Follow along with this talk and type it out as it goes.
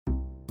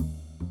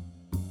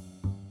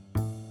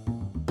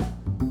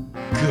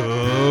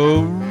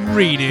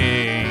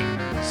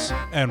Greetings,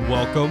 and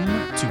welcome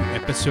to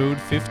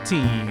episode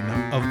 15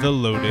 of the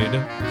Loaded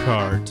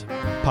Cart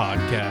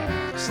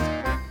Podcast.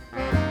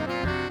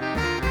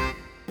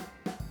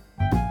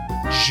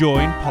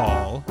 Join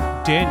Paul,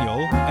 Daniel,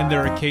 and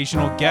their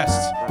occasional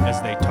guests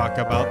as they talk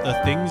about the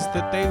things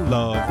that they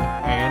love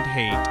and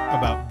hate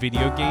about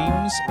video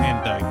games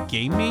and the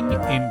gaming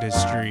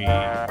industry.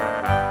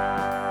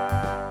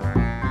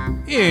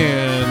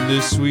 In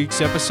this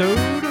week's episode,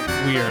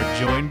 we are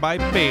joined by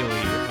Bailey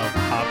of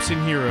Hops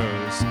and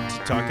Heroes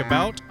to talk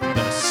about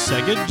the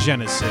Sega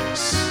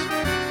Genesis.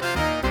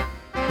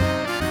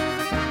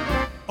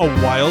 A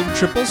wild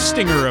triple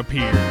stinger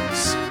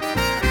appears.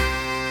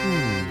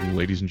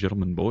 Ladies and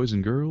gentlemen, boys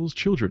and girls,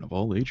 children of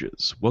all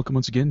ages, welcome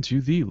once again to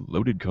the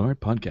Loaded Cart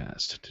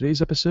Podcast.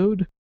 Today's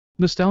episode,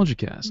 Nostalgia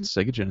Cast,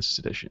 Sega Genesis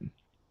Edition.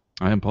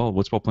 I am Paul,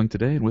 What's Paul playing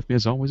today, and with me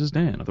as always is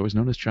Dan, otherwise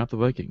known as Chop the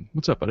Viking.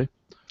 What's up, buddy?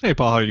 Hey,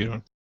 Paul, how are you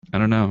doing? I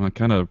don't know, I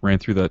kind of ran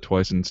through that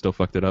twice and still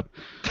fucked it up.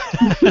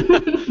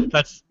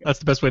 That's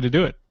the best way to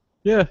do it.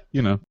 Yeah,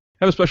 you know.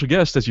 Have a special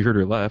guest, as you heard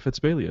her laugh. It's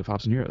Bailey of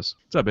Hops and Heroes.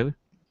 What's up, Bailey?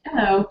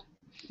 Hello.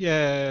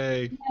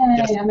 Yay.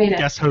 Yay, I made it.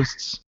 Guest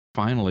hosts.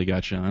 Finally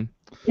got you on.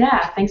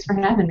 Yeah, thanks for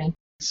having me.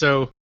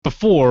 So,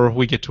 before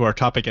we get to our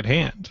topic at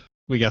hand,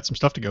 we got some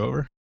stuff to go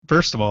over.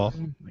 First of all,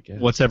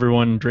 what's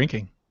everyone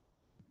drinking?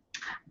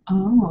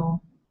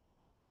 Oh.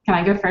 Can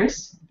I go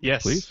first?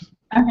 Yes. Please.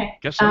 Okay.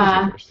 Guess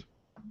so first.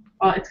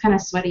 Well, it's kind of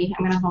sweaty.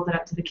 I'm going to hold it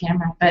up to the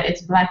camera. But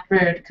it's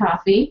Blackbird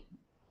coffee.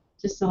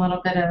 Just a little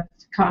bit of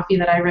coffee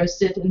that I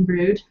roasted and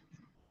brewed.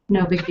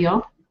 No big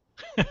deal.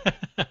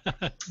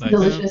 Nice.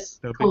 Delicious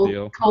No big cold,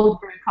 deal.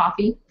 cold brew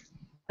coffee.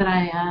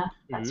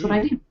 That's what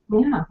I do.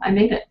 Yeah, I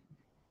made it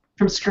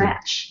from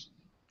scratch.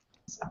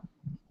 So,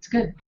 it's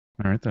good.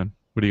 All right, then.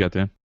 What do you got,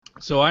 Dan?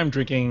 So, I'm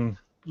drinking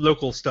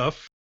local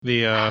stuff.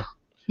 I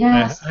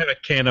Yes. have a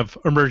can of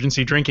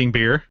emergency drinking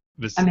beer.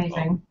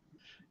 Amazing.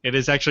 It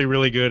is actually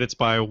really good. It's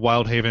by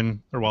Wild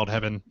Heaven,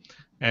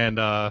 and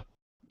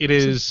it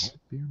is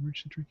Beer,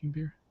 merchant drinking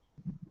beer?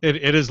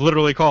 it is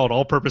literally called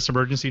All-Purpose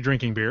Emergency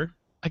Drinking Beer.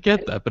 I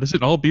get that, but is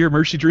it all beer,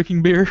 mercy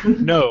drinking beer?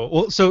 No,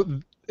 well, so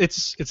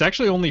it's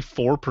actually only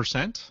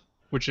 4%,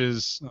 which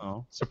is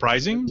Oh.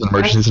 surprising,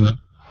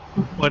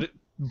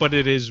 but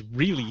it is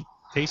really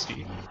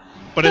tasty.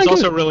 But it's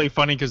also really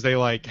funny because they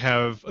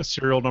have a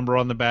serial number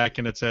on the back,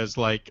 and it says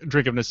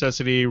drink of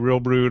necessity, real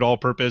brewed,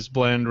 all-purpose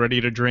blend, ready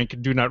to drink,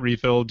 do not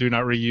refill, do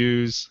not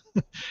reuse,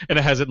 and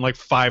it has it in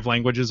 5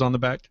 languages on the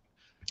back.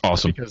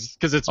 Awesome.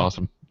 Because it's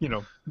Awesome.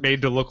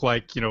 made to look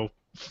like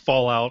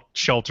fallout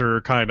shelter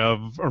kind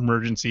of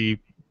emergency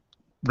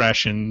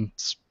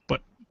rations,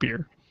 but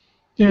beer.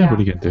 Yeah, Yeah. what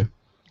are you gonna do?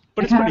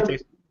 But it's pretty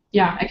tasty.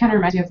 Yeah, it kind of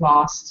reminds me of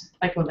Lost,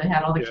 like when they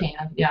had all the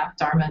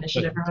Dharma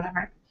Initiative or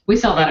whatever. We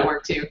sell that at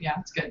work too. Yeah,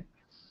 it's good.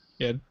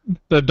 Yeah,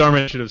 the Dharma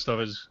Initiative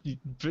stuff is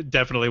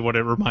definitely what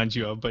it reminds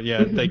you of. But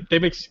yeah, they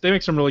make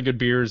some really good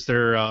beers.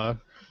 They're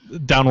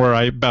down where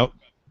about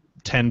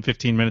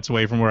 10-15 minutes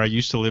away from where I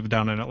used to live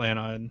down in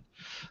Atlanta, and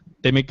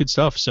they make good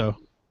stuff. So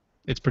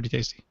it's pretty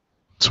tasty.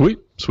 Sweet.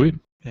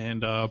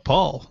 And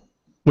Paul,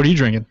 what are you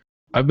drinking?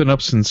 I've been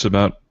up since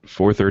about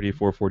 4:30,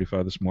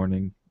 4:45 this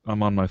morning.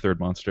 I'm on my third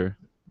Monster.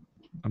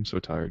 I'm so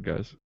tired,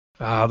 guys.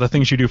 The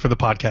things you do for the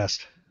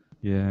podcast.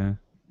 Yeah.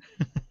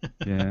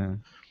 Yeah.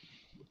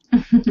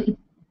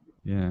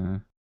 Yeah.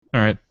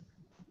 All right.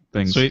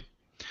 Things. Sweet.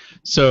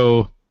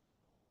 So,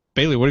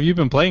 Bailey, what have you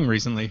been playing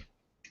recently?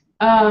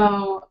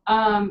 Oh,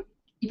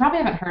 you probably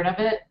haven't heard of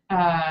it.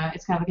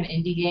 It's kind of like an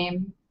indie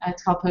game.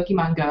 It's called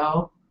Pokemon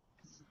Go.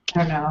 I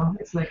don't know.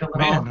 It's like a little.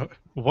 Man,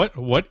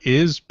 what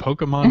is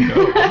Pokemon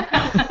Go?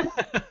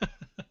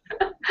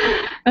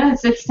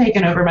 It's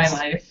taken over my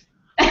life.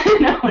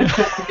 No, it's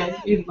not okay.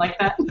 You didn't like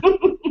that.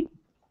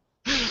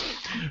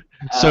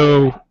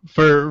 So,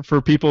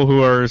 for people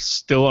who are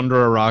still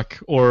under a rock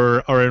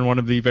or are in one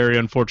of the very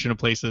unfortunate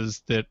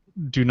places that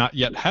do not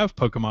yet have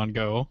Pokemon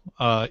Go,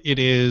 it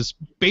is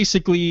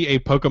basically a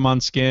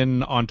Pokemon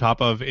skin on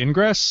top of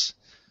Ingress.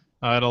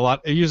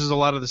 It uses a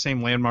lot of the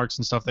same landmarks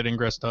and stuff that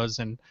Ingress does,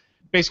 and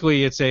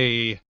basically it's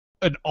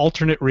an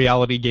alternate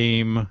reality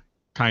game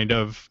kind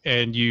of,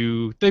 and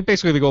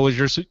the goal is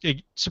you're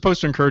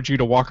supposed to encourage you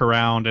to walk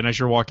around, and as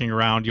you're walking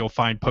around you'll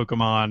find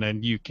Pokemon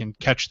and you can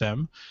catch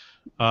them.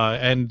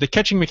 And the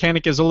catching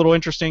mechanic is a little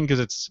interesting because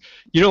it's,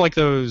 like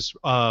those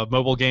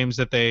mobile games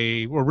that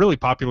they were really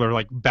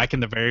popular back in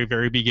the very,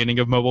 very beginning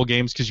of mobile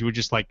games, because you would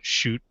just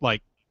shoot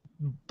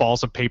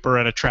balls of paper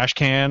at a trash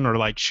can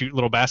or shoot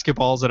little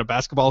basketballs at a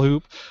basketball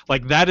hoop.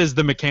 That is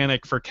the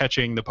mechanic for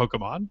catching the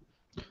Pokemon.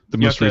 The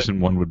most recent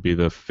one would be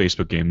the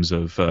Facebook games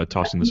of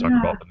tossing the soccer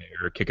ball in the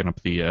air, kicking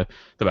up the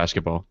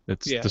basketball.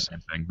 It's the same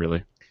thing,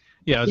 really.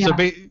 Yeah. So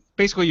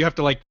basically you have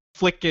to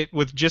flick it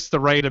with just the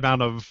right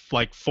amount of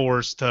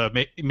force to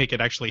make it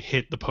actually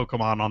hit the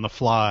Pokemon on the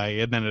fly,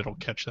 and then it'll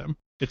catch them.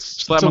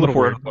 Slap on the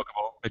forehead of the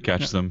Pokeball. It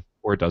catches them,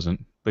 or it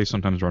doesn't. They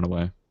sometimes run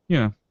away.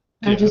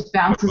 It just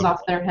bounces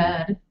off their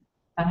head.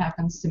 That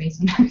happens to me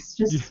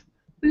sometimes.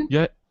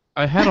 Yeah,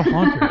 I had a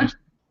Haunter.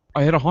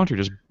 I had a haunter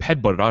just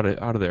headbutt out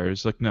of there.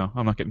 He's like, no,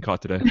 I'm not getting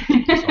caught today.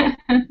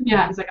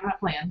 Yeah, he's like, I'm not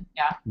playing.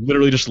 Yeah.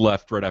 Literally just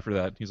left right after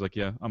that. He's like,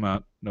 yeah, I'm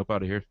out. Nope,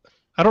 out of here.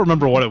 I don't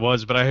remember what it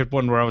was, but I had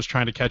one where I was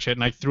trying to catch it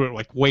and I threw it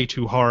like way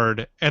too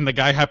hard, and the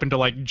guy happened to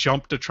like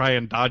jump to try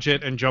and dodge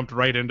it and jumped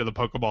right into the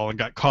Pokeball and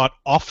got caught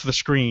off the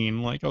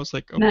screen. Like I was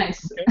like, oh,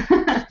 Nice.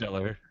 okay,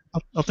 Stellar.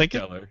 I'll take it.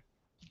 Stellar.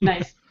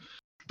 Nice.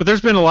 But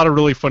there's been a lot of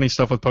really funny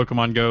stuff with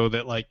Pokemon Go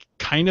that like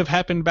kind of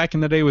happened back in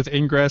the day with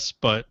Ingress,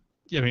 but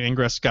I mean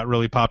Ingress got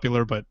really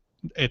popular, but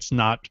it's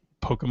not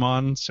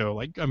Pokemon. So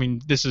like I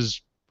mean this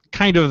is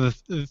kind of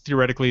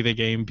theoretically the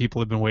game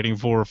people have been waiting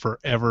for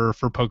forever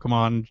for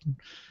Pokemon,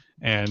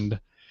 and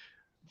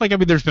like I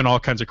mean there's been all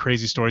kinds of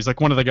crazy stories.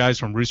 Like one of the guys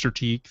from Rooster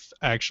Teeth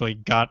actually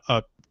got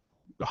a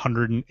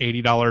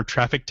 $180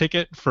 traffic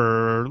ticket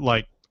for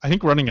like I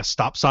think running a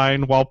stop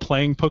sign while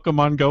playing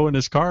Pokemon Go in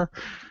his car.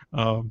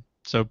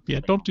 So yeah,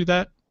 don't do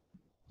that.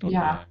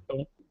 Yeah.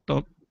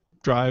 Don't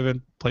drive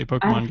and play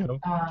Pokemon Go.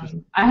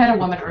 I had a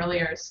woman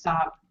earlier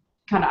stop.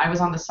 I was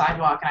on the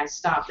sidewalk and I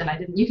stopped and I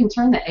didn't. You can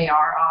turn the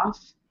AR off,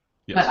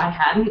 Yes. but I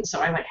hadn't. So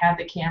I like had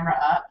the camera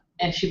up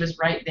and she was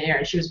right there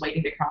and she was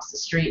waiting to cross the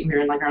street and we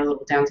were in like our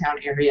little downtown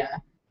area.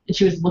 And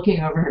she was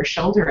looking over her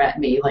shoulder at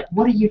me, like,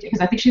 "What are you doing?"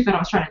 Because I think she thought I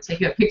was trying to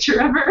take a picture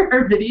of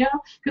her video.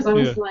 Because I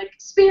was like,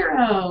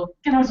 "Spiro,"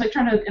 and I was like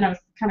trying to, and I was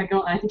kind of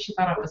going. And I think she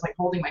thought I was like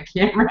holding my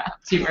camera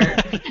up to her.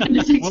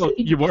 Well,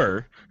 you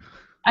were.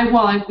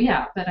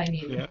 Yeah, but I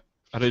mean. Yeah.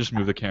 I'd just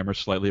move the camera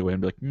slightly away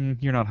and be like,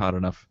 you're not hot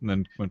enough, and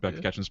then went back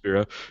to catching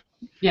Spiro.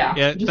 Yeah.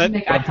 Yeah, Just that-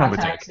 make but eye I'm kind of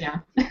a contact.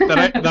 dick.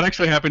 Yeah. that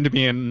actually happened to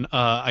me in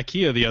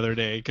IKEA the other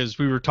day because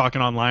we were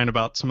talking online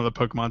about some of the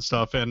Pokemon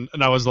stuff, and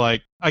I was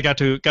like, I got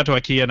to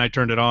IKEA and I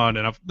turned it on,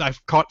 and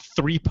I've caught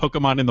 3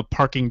 Pokemon in the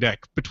parking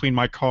deck between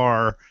my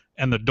car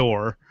and the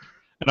door,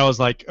 and I was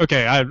like,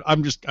 okay,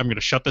 I'm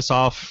gonna shut this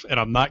off, and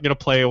I'm not gonna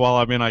play while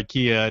I'm in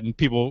IKEA. And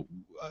people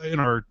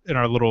in our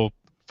little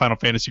Final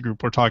Fantasy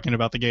group were talking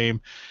about the game,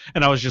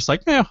 and I was just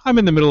like, man, I'm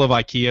in the middle of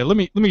IKEA. Let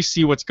me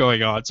see what's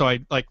going on. So I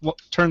like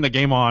turned the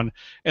game on,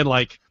 and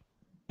like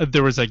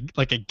there was a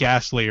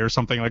Ghastly or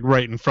something like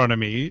right in front of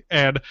me,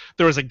 and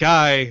there was a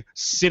guy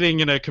sitting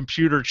in a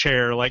computer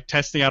chair like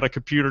testing out a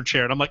computer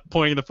chair, and I'm like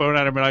pointing the phone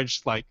at him, and I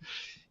just like,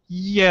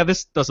 yeah,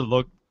 this doesn't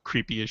look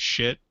creepy as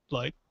shit.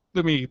 Like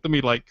let me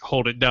like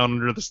hold it down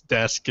under this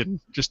desk and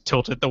just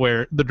tilt it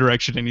the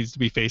direction it needs to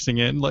be facing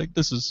in. Like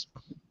this is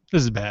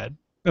bad.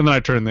 And then I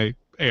turned the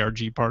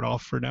ARG part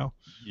off for now.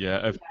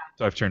 Yeah,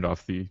 I've turned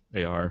off the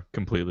AR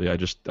completely. I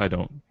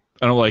don't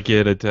like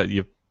it.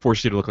 You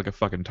force you to look like a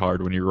fucking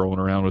tard when you're rolling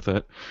around with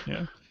it.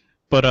 Yeah.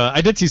 But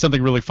I did see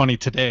something really funny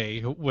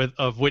today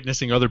of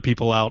witnessing other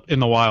people out in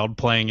the wild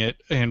playing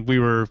it, and we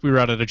were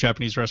out at a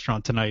Japanese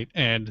restaurant tonight,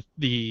 and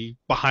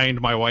behind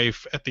my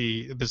wife at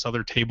this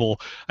other table,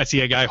 I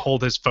see a guy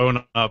hold his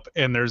phone up,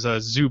 and there's a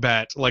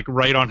Zubat like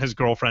right on his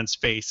girlfriend's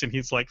face, and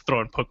he's like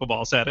throwing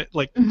Pokeballs at it,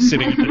 like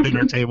sitting at the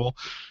dinner table,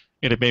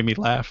 and it made me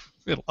laugh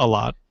a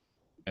lot.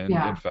 And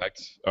Yeah. in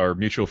fact, our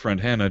mutual friend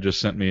Hannah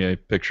just sent me a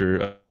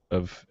picture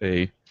of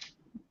a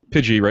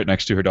Pidgey right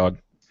next to her dog.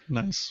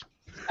 Nice.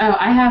 Oh,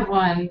 I have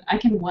one. I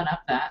can one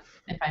up that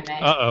if I may.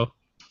 Uh-oh.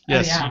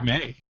 Yes, yeah. you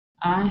may.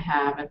 I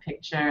have a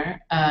picture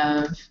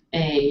of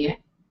a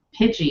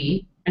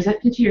Pidgey. Is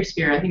that Pidgey or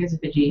Spiro? I think it's a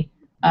Pidgey.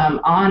 On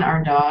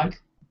our dog.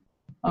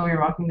 While we were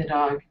walking the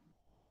dog.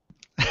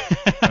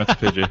 That's a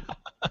Pidgey.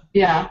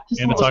 Yeah. Just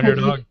a And it's little on your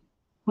Pidgey. dog.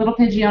 Little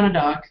Pidgey on a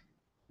dog.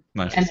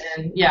 Nice. And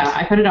then, yeah,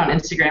 I put it on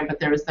Instagram, but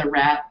there was the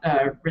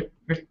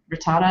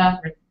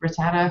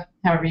Rattata,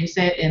 however you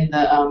say it, in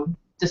the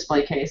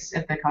display case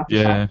at the coffee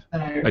Yeah, shop.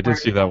 That I did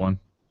see that one.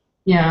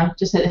 Yeah,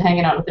 just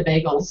hanging out with the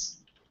bagels.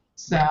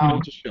 So,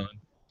 Just chilling.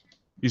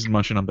 He's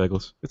munching on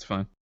bagels. It's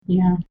fine.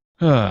 yeah.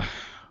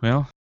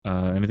 Well,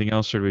 anything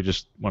else, or do we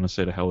just want to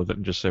say to hell with it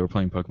and just say we're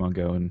playing Pokemon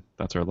Go and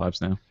that's our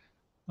lives now?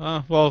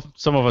 Well,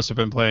 some of us have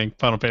been playing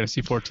Final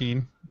Fantasy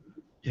 14.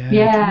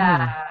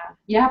 Yeah.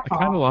 Yeah, I kind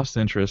Paul. of lost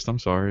interest. I'm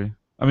sorry.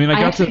 I mean, I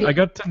I got actually-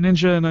 to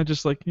Ninja and I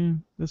just like,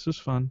 this was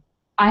fun.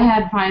 I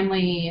had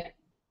finally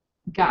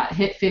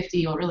hit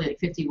 50, or really like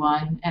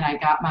 51, and I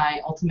got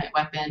my ultimate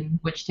weapon,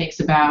 which takes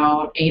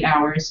about 8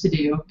 hours to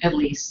do, at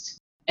least.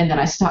 And then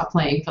I stopped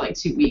playing for like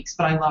 2 weeks,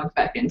 but I logged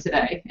back in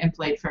today and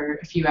played for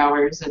a few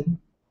hours, and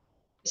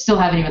still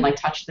haven't even like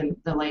touched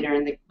the later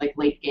in the like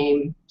late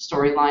game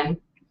storyline.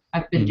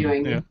 I've been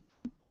doing yeah.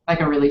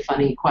 like a really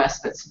funny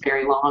quest that's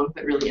very long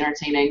but really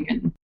entertaining,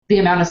 and the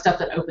amount of stuff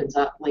that opens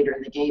up later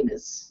in the game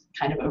is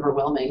kind of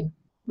overwhelming.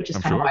 Which is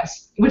I'm kind of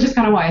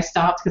sure. why I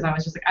stopped, because I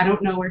was just like, I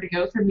don't know where to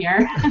go from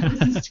here.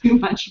 This is too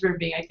much for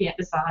me. I can't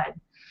decide.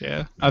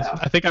 Yeah, So.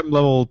 I think I'm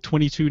level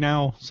 22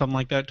 now, something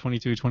like that,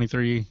 22,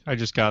 23. I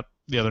just got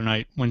the other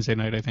night, Wednesday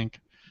night, I think.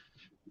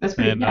 That's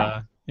pretty. And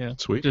yeah,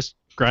 Sweet. just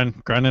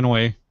grinding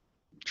away,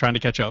 trying to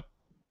catch up,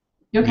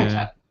 You'll catch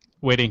yeah. up.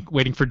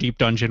 waiting for Deep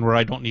Dungeon where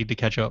I don't need to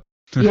catch up.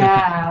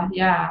 Yeah,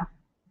 yeah.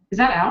 Is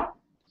that out?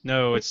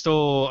 No, it's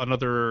still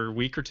another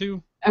week or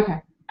two.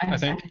 Okay. I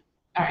think.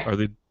 All right.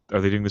 Are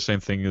they doing the same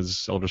thing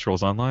as Elder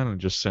Scrolls Online and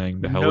just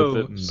saying the hell No, with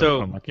it and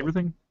so- unlock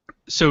everything?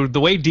 So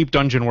the way Deep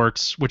Dungeon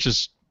works, which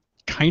is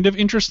kind of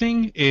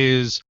interesting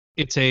is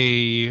it's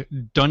a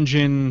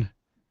dungeon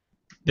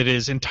that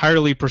is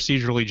entirely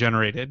procedurally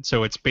generated.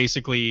 So it's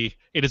basically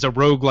it is a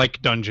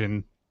roguelike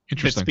dungeon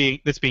Interesting.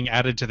 that's being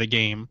added to the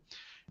game,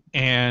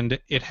 and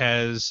it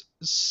has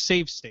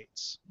save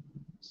states.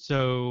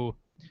 So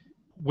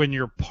when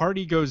your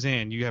party goes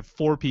in, you have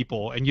 4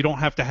 people, and you don't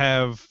have to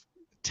have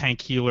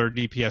tank, healer,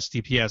 DPS,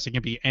 DPS. It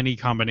can be any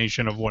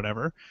combination of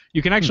whatever.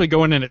 You can actually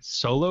go in and it's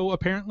solo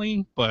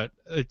apparently, but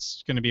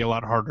it's going to be a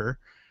lot harder.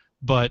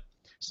 But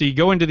so you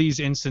go into these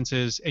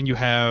instances and you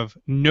have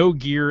no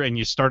gear and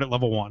you start at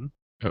level 1.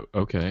 Oh,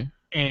 okay.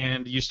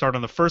 And you start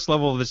on the first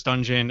level of this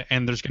dungeon,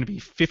 and there's going to be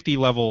 50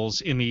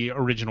 levels in the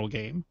original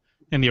game,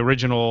 in the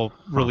original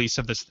release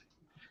of this thing.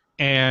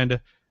 And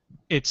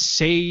it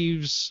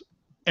saves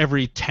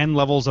every 10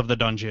 levels of the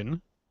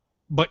dungeon,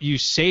 but you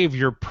save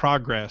your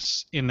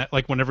progress in that,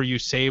 like whenever you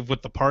save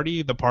with the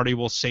party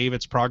will save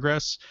its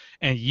progress,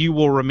 and you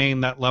will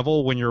remain that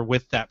level when you're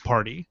with that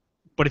party.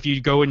 But if you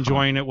go and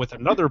join it with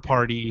another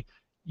party,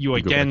 you go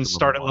back again to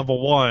start at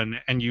level level 1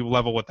 and you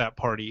level with that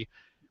party.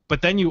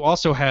 But then you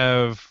also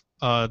have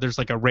there's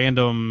like a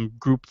random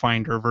group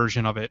finder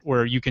version of it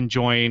where you can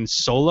join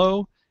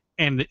solo,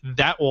 and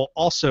that will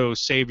also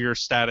save your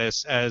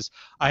status as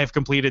I have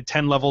completed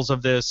 10 levels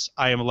of this,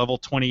 I am a level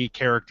 20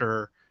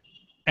 character,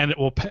 and it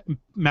will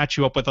match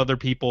you up with other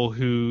people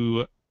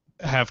who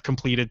have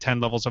completed 10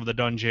 levels of the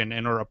dungeon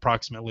and are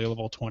approximately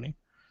level 20.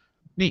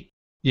 Neat.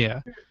 Yeah.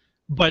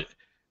 But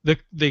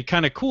the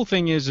kind of cool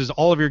thing is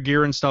all of your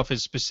gear and stuff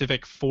is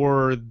specific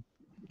for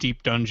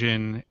Deep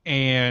Dungeon,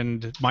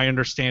 and my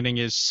understanding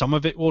is some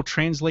of it will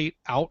translate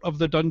out of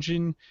the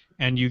dungeon,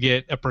 and you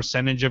get a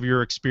percentage of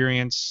your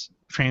experience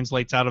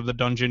translates out of the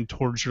dungeon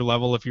towards your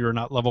level if you're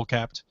not level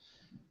capped.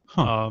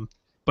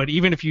 But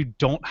even if you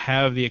don't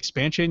have the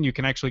expansion, you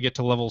can actually get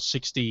to level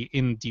 60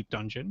 in Deep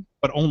Dungeon,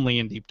 but only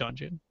in Deep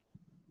Dungeon.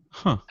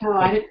 Huh. Oh,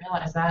 I didn't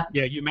realize that.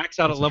 Yeah, you max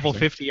out That's at level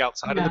interesting. 50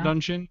 outside of the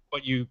dungeon,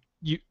 but you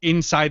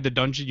inside the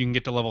dungeon you can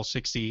get to level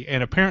 60,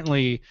 and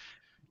apparently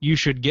you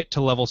should get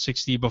to level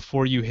 60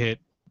 before you hit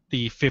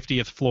the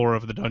 50th floor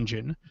of the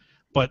dungeon.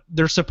 But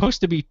there's supposed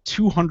to be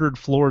 200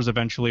 floors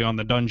eventually on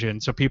the dungeon,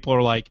 so people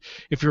are like,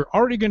 if you're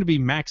already going to be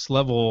max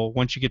level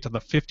once you get to the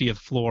 50th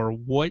floor,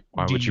 what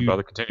Why do would you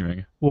bother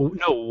continuing? Well,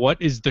 no,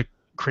 what is the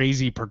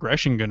crazy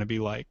progression going to be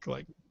like?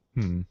 Like,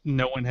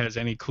 No one has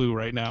any clue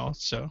right now,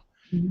 so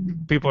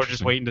Mhm. people are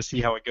just Interesting. waiting to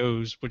see how it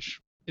goes,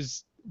 which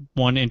is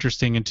one,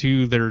 interesting, and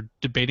two, they're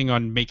debating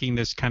on making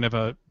this kind of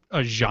a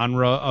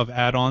genre of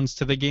add-ons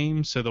to the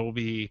game, so there will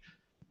be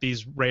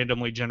these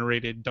randomly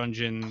generated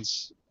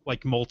dungeons,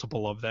 like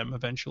multiple of them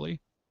eventually,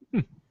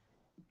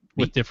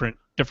 with different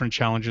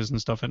challenges and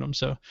stuff in them.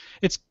 So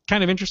it's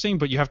kind of interesting,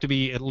 but you have to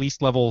be at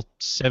least level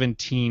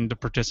 17 to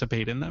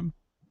participate in them.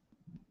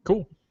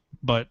 Cool.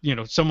 But,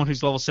 someone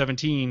who's level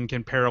 17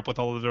 can pair up with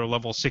all of their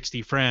level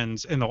 60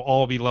 friends, and they'll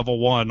all be level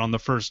 1 on the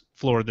first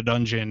floor of the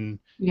dungeon,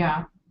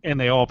 Yeah. and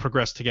they all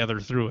progress together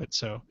through it.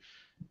 So,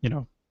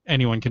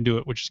 anyone can do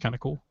it, which is kind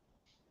of cool.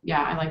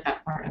 Yeah, I like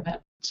that part of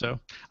it. So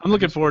I'm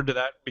looking forward to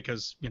that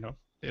because,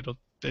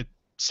 it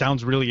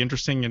sounds really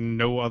interesting, and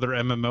no other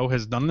MMO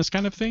has done this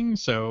kind of thing.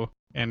 So,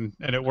 and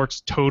it works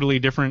totally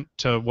different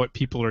to what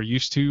people are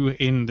used to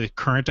in the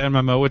current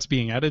MMO it's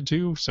being added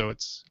to. So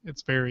it's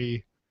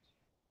very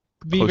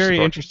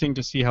interesting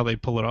to see how they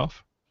pull it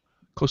off.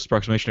 Closest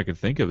approximation I could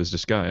think of is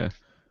Disgaea,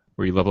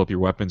 where you level up your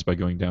weapons by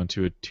going down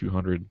to a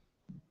 200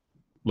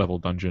 level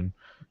dungeon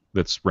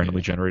that's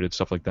randomly generated,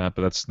 stuff like that,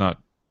 but that's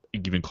not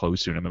even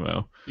close to an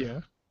MMO.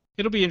 Yeah.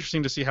 It'll be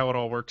interesting to see how it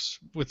all works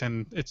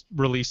within its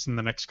release in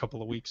the next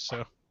couple of weeks.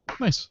 So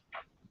Nice.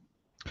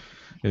 Yeah,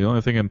 the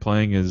only thing I'm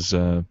playing is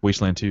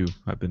Wasteland 2.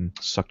 I've been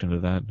sucked into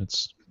that.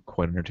 It's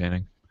quite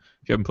entertaining.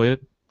 If you haven't played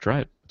it,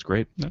 try it. It's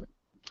great.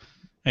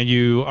 And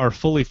you are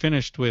fully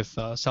finished with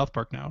South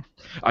Park now.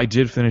 I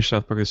did finish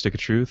South Park: The Stick of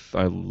Truth.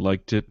 I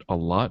liked it a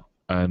lot,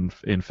 and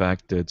in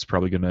fact, it's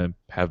probably going to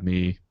have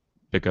me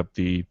pick up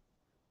the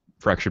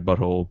Fractured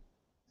Butthole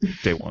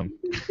day one.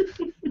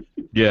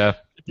 Yeah.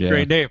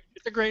 Great name.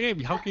 It's a great name.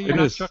 How can you It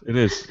not is. chuck- It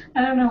is.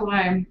 I don't know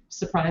why I'm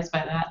surprised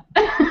by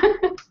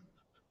that.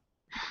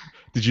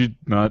 Did you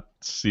not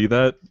see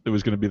that it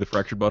was going to be the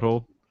Fractured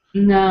Butthole?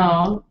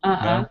 No. No?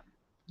 No.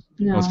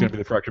 Well, it's going to be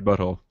the Fractured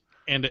Butthole.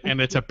 And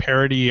it's a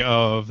parody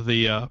of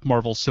the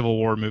Marvel Civil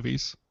War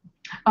movies.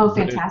 Oh,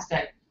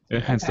 fantastic.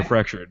 Hence the Okay.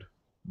 Fractured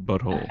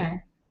Butthole.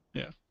 Okay.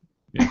 Yeah,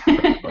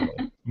 Fractured Butthole.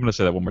 I'm going to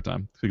say that one more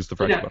time because it's the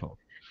Fractured Yeah. Butthole.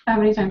 How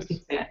many times can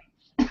you say it?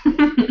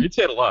 You'd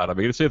say it a lot. I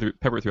mean, you'd say it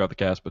pepper it throughout the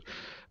cast, but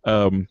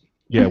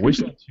yeah,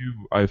 Wasteland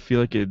 2, I feel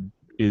like it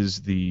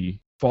is the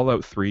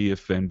Fallout 3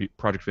 if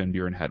Project Van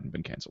Buren hadn't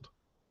been canceled.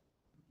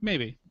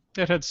 Maybe.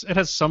 It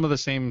has some of the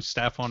same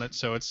staff on it,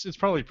 so it's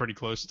probably pretty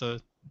close to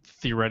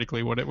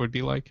theoretically what it would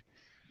be like.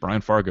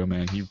 Brian Fargo,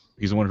 man,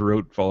 he's the one who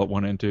wrote Fallout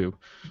 1 and 2.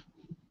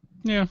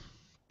 Yeah,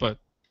 but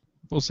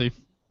we'll see.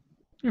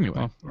 Anyway,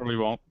 Well, or we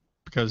won't,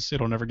 because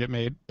it'll never get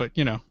made, but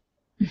yeah,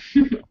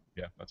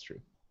 that's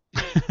true.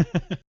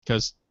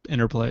 because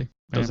Interplay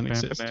doesn't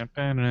exist.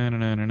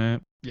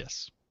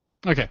 Yes.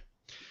 Okay.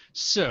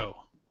 So,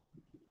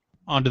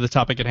 on to the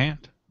topic at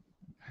hand.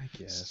 I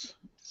guess.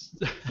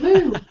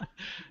 Woo.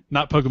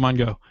 Not Pokemon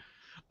Go.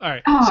 All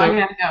right. Oh, so, I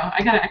gotta go.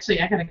 I gotta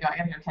go. I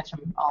gotta go catch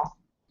them all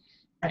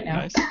right now.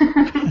 Nice.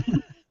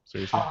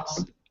 Seriously. Um,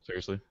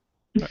 Seriously.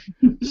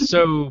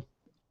 so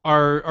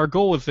our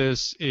goal with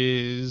this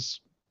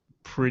is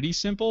pretty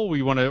simple.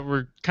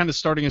 We're kind of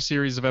starting a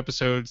series of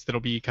episodes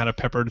that'll be kind of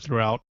peppered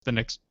throughout the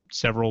next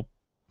several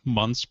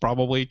months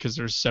probably, because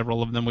there's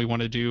several of them we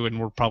want to do, and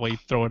we'll probably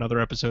throw in other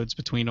episodes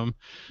between them.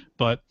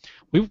 But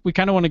we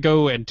kind of want to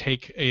go and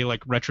take a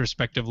like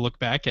retrospective look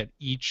back at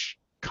each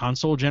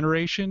console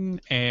generation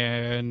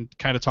and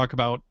kind of talk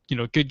about, you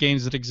know, good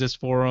games that exist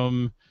for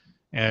them,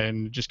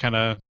 and just kind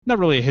of not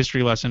really a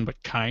history lesson,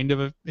 but kind of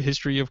a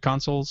history of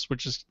consoles,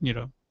 which is, you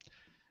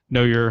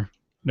know your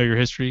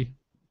history.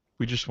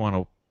 We just want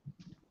to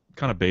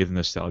kind of bathe in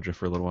nostalgia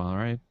for a little while, all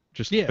right?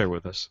 Just Yeah. bear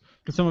with us.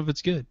 But some of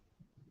it's good,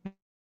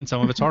 and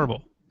some of it's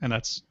horrible, and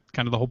that's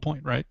kind of the whole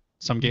point, right?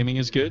 Some gaming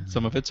is good,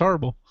 some of it's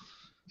horrible,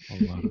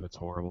 A lot of it's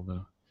horrible,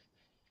 though.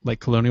 like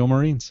Colonial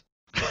Marines,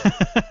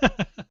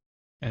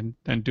 and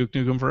Duke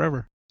Nukem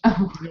Forever.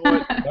 Oh. You know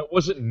what? That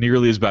wasn't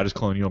nearly as bad as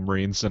Colonial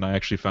Marines, and I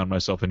actually found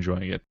myself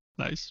enjoying it.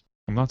 Nice.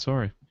 I'm not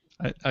sorry.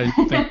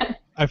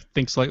 I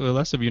think slightly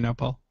less of you now,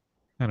 Paul.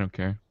 I don't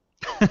care.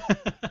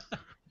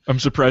 I'm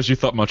surprised you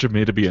thought much of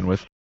me to begin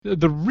with.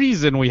 The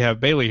reason we have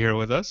Bailey here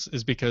with us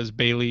is because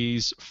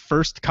Bailey's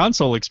first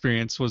console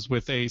experience was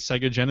with a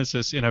Sega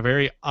Genesis in a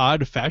very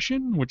odd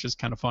fashion, which is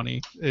kind of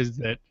funny. Is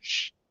that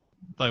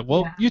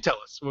Yeah. You tell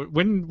us,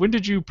 when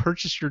did you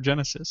purchase your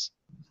Genesis?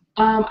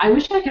 I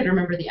wish I could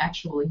remember the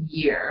actual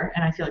year,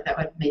 and I feel like that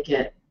would make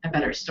it a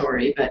better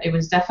story, but it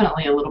was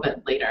definitely a little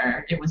bit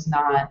later. It was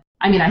not,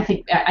 I mean, I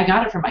think I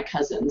got it from my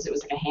cousins. It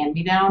was like a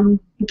hand-me-down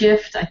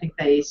gift. I think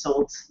they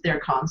sold their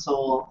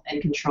console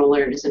and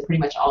controllers and pretty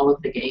much all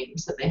of the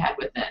games that they had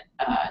with it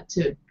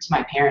to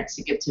my parents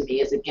to give to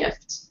me as a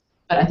gift.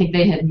 But I think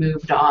they had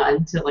moved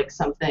on to like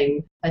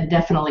something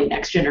definitely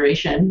next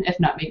generation, if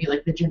not maybe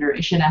like the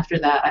generation after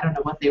that. I don't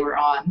know what they were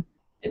on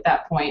at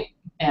that point.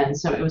 And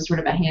so it was sort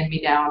of a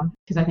hand-me-down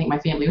because I think my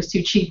family was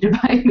too cheap to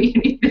buy me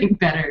anything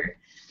better.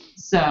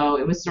 So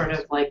it was sort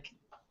of like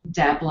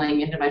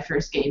dabbling into my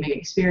first gaming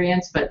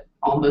experience, but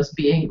almost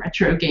being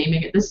retro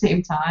gaming at the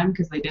same time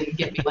because they didn't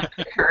get me like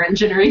a current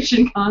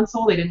generation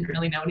console. They didn't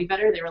really know any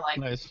better. They were like,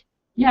 Nice.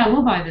 yeah,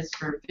 we'll buy this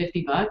for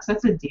 $50.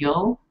 That's a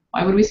deal.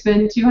 Why would we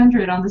spend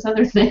 $200 on this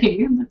other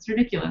thing? That's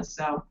ridiculous.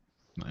 So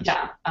Nice.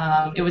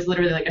 yeah, it was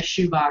literally like a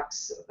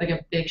shoebox, like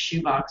a big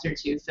shoebox or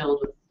two filled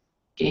with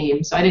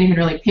games. So I didn't even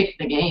really pick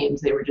the games.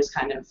 They were just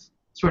kind of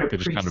sort of They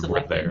just kind of were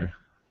pre-selected. there.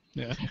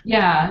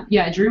 Yeah.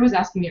 Yeah. Drew was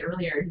asking me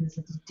earlier. He was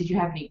like, "Did you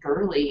have any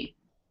girly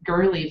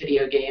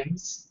video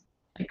games,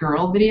 like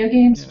girl video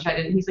games?" Yeah. Which I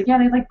didn't. He's like, "Yeah,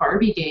 they like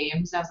Barbie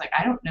games." And I was like,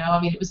 "I don't know.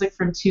 I mean, it was like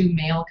from two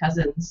male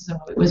cousins, so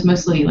it was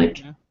mostly like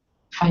Yeah.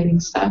 fighting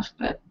stuff."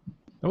 But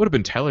That would have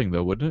been telling,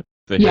 though, wouldn't it?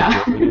 They Yeah.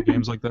 had video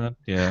games like that.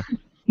 Yeah.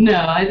 no,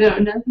 I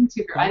don't. Nothing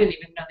too girl. I didn't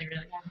even know they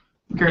really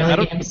had girly I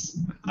don't- games.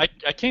 I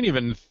can't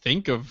even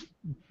think of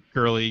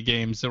girly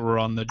games that were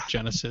on the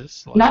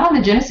Genesis. Like, Not on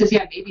the Genesis.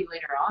 Yeah, maybe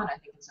later on. I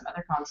think in some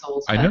other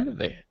consoles. I but-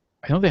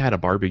 know they had a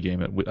Barbie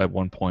game at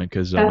one point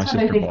because my That's what I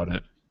sister think. bought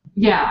it.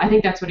 Yeah, I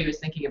think that's what he was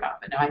thinking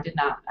about, but no, I did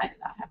not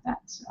have that.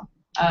 So,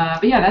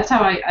 but yeah, that's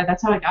how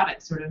I got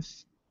it, sort of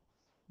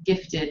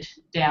gifted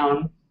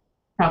down,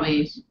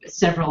 probably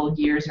several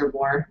years or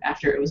more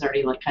after it was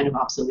already like kind of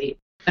obsolete.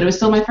 But it was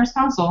still my first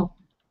console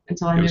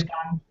until I It was- moved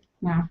on.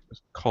 Yeah.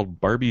 It's called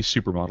Barbie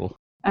Supermodel.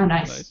 Oh,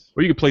 nice. Nice.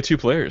 Or you could play 2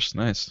 players.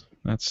 Nice.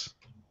 That's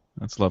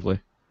lovely.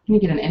 Can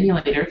you get an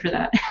emulator for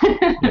that?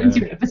 Yeah.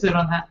 Do an episode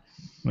on that.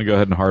 I'm gonna go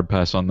ahead and hard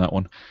pass on that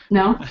one.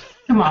 No?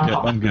 Come on.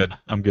 Good. Paul.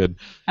 I'm good.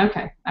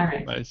 Okay. All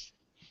right. Nice.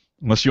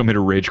 Unless you want me to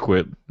rage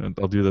quit,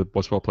 I'll do the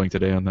what's while playing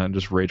today on that and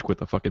just rage quit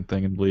the fucking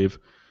thing and leave.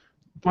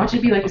 Watch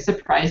it be like a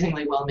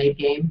surprisingly well-made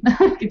game.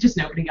 Just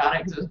nobody got it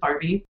because it was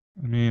Barbie.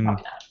 I mean,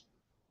 Probably not.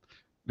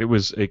 it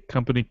was a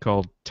company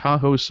called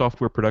Tahoe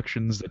Software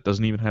Productions that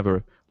doesn't even have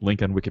a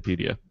link on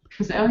Wikipedia.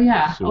 Oh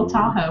yeah, So- Old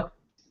Tahoe.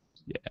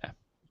 Yeah.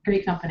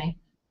 Great company.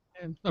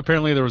 And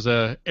apparently there was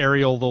a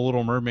Ariel the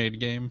Little Mermaid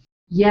game.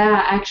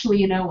 Yeah, actually,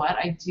 you know what?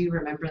 I do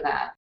remember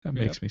that. That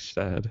Yeah. makes me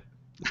sad.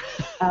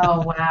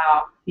 Oh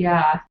wow.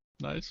 Yeah.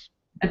 Nice.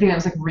 I think that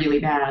was like really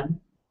bad.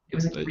 It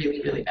was like It-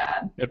 really, really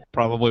bad. It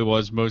probably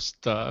was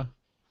most. There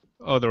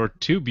were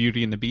 2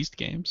 Beauty and the Beast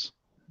games.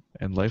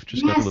 And life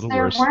just got a Yes, little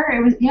there worse. were.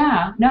 It was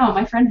no.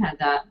 My friend had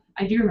that.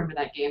 I do remember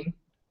that game.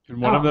 And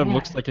one of Oh, them man.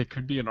 looks like it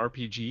could be an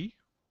RPG.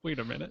 Wait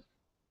a minute.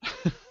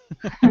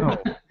 No,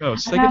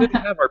 Sega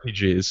didn't have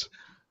RPGs.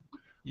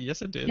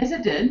 Yes, it did. Yes,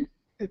 it did.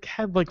 It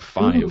had like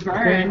 5. Ooh,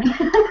 burn.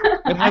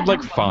 It had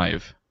like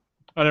 5.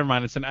 Oh, never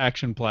mind. It's an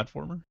action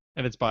platformer,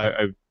 and it's by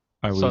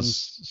I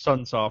was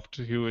Sunsoft,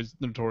 who is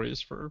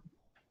notorious for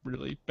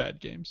really bad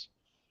games,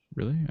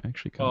 really I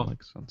actually kind of Oh. like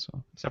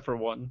Sunsoft. except for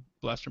one,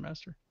 Blaster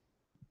Master.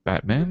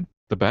 Batman.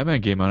 The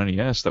Batman game on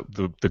NES,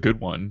 the good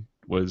one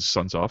was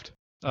Sunsoft.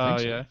 Oh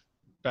think so. yeah,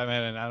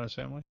 Batman and Addams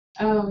Family.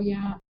 Oh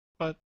yeah.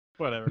 But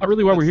whatever. Not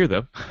really why we're here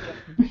though.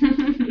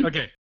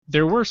 Okay,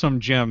 there were some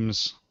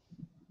gems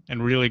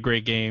and really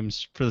great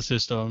games for the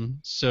system.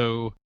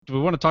 So do we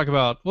want to talk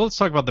about? Well, let's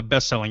talk about the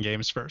best-selling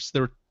games first.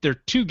 There are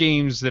two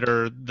games that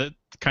are that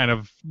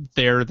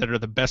are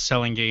the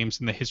best-selling games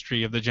in the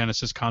history of the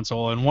Genesis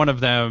console, and one of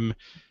them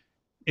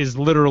is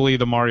literally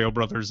the Mario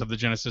Brothers of the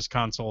Genesis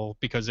console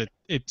because it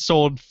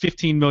sold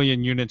 15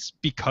 million units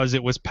because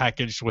it was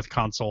packaged with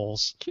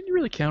consoles. Can you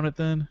really count it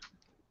then?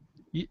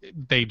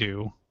 They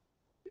do.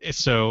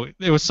 So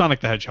it was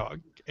Sonic the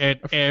Hedgehog, and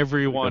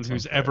everyone that's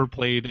who's unfair. ever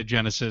played a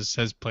Genesis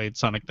has played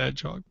Sonic the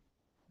Hedgehog.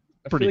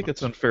 I Pretty feel like much.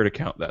 it's unfair to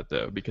count that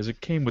though, because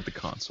it came with the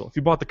console. If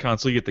you bought the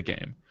console, you get the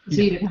game.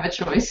 So you didn't have a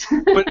choice.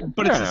 But it's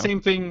the Yeah. same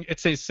thing.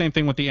 It's the same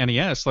thing with the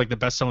NES. Like the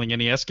best-selling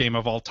NES game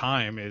of all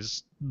time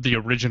is the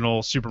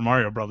original Super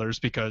Mario Brothers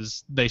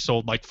because they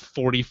sold like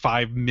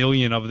 45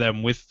 million of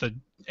them with the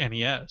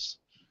NES.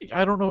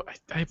 I don't know.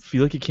 I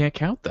feel like you can't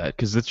count that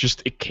because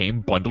it came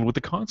bundled with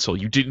the console.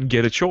 You didn't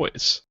get a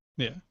choice.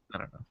 Yeah. I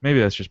don't know. Maybe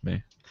that's just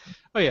me.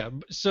 Oh yeah.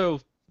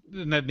 So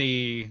and then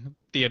the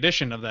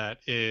addition of that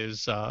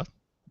is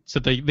so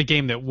the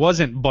game that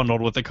wasn't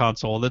bundled with the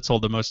console that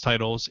sold the most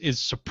titles is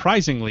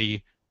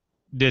surprisingly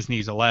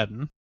Disney's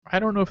Aladdin. I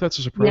don't know if that's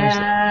a surprise.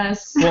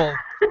 Yes. Well,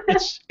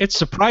 it's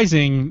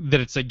surprising that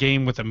it's a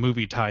game with a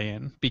movie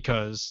tie-in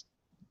because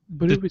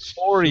But it was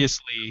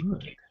notoriously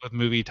good. games with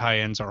movie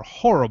tie-ins are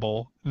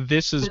horrible.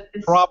 This is But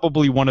this-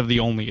 probably one of the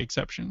only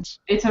exceptions.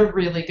 It's a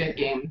really good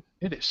game.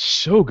 It is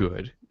so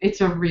good.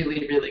 It's a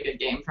really, really good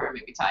game for a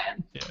movie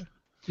tie-in. Yeah.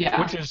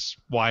 Yeah. Which is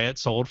why it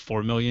sold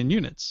 4 million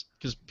units.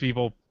 Because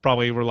people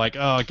probably were like,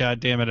 oh, god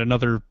damn it,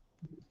 another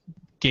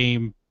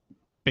game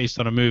based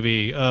on a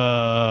movie.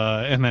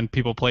 And then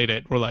people played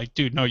it. We're like,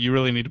 dude, no, you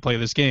really need to play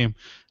this game.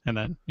 And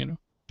then,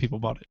 people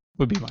bought it.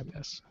 Would be my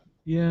guess.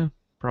 Yeah,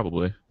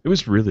 probably. It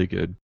was really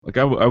good. Like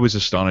I was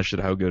astonished at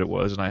how good it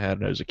was, and I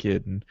had it as a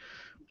kid, and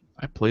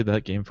I played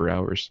that game for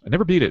hours. I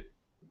never beat it,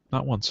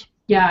 not once.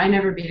 Yeah, I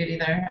never beat it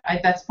either.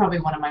 That's probably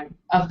one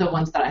of the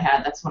ones that I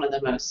had. That's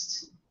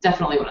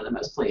definitely one of the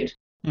most played.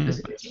 It was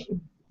a good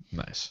game.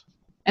 Nice.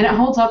 And it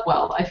holds up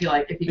well. I feel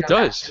like if you It go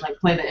back does. and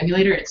play the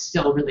emulator, it's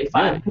still really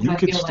fun. Yeah, 'cause you I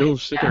could feel still like,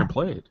 sit there and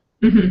play it.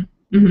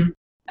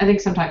 I think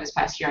sometime this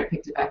past year I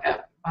picked it back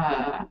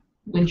up.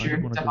 Windsor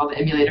picked up all the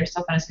emulator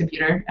stuff on his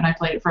computer, and I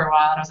played it for a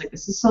while, and I was like,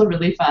 this is still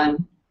really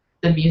fun.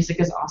 The music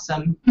is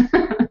awesome.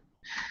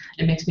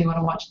 It makes me want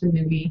to watch the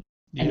movie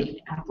and Yeah.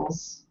 eat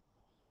apples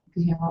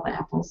because you have all the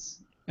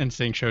apples. And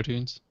sing show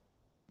tunes.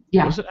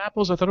 Yeah. Was it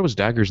apples? I thought it was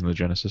daggers in the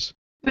Genesis.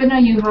 But no,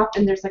 you hop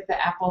and there's like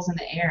the apples in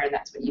the air, and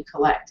that's what you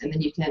collect, and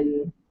then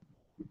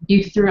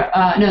you throw.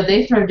 No,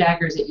 they throw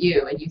daggers at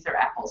you, and you throw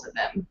apples at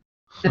them.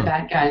 The Huh.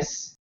 bad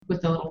guys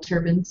with the little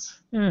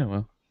turbans. Yeah,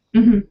 well.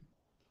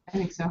 I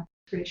think so.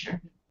 Pretty sure.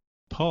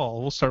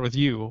 Paul, we'll start with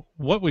you.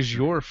 What was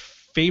your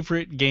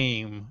favorite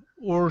game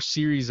or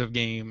series of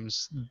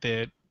games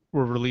that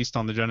were released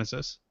on the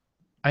Genesis?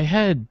 I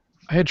had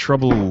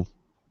trouble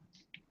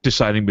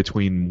deciding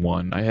between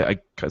one.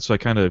 So I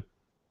kind of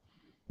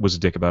was a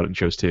dick about it and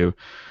chose two.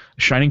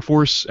 Shining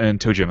Force and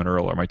ToeJam and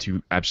Earl are my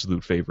two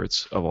absolute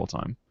favorites of all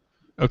time.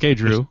 Okay,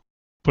 Drew.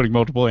 Putting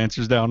multiple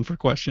answers down for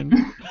question.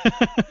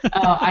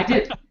 Oh, I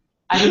did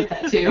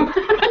that too.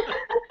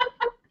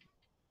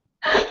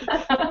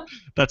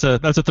 That's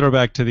a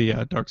throwback to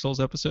the Dark Souls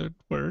episode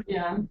where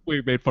Yeah.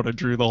 we made fun of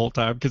Drew the whole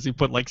time because he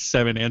put like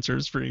 7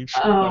 answers for each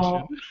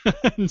Oh.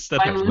 question instead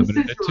My of list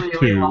limited is it to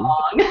really 2.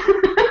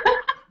 long.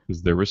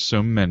 Because there were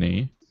so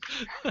many.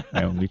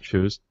 I only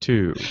chose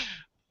 2.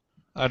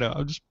 I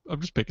know.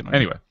 I'm just picking on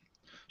Anyway,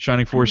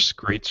 Shining Force,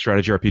 great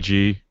strategy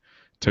RPG.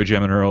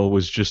 ToeJam and Earl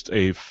was just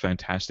a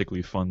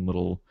fantastically fun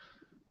little.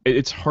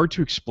 It's hard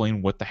to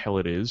explain what the hell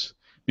it is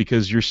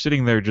because you're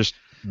sitting there just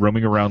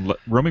roaming around,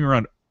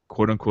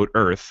 quote unquote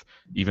Earth,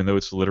 even though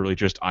it's literally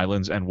just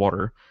islands and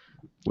water,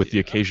 with the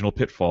occasional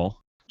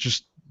pitfall.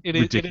 Just It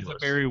is a ridiculous.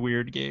 very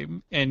weird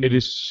game, and It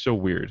is so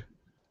weird.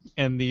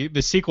 and the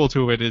sequel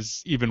to it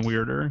is even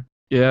weirder.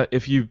 Yeah,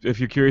 if you're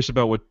curious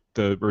about what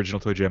the original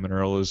ToeJam and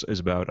Earl is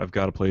about, I've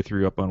got a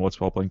playthrough up on What's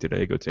Paul Playing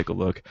Today. Go take a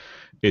look.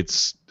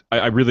 It's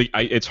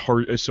it's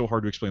hard. It's so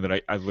hard to explain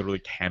that I literally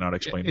cannot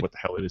explain what the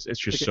hell it is. It's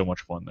just so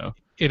much fun though.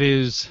 It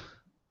is.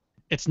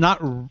 It's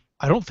not.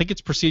 I don't think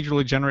it's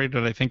procedurally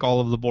generated. I think all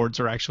of the boards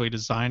are actually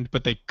designed,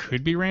 but they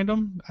could be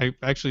random. I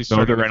actually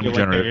No, they're started to feel randomly like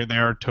generated. they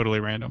are totally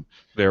random.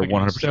 They're Okay,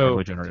 100% so-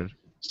 randomly generated.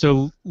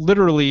 So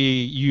literally,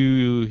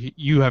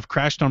 you have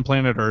crashed on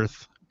planet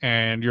Earth,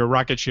 and your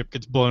rocket ship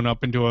gets blown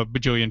up into a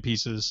bajillion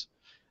pieces,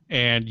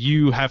 and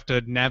you have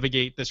to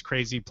navigate this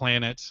crazy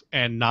planet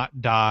and not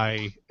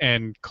die,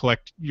 and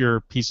collect your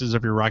pieces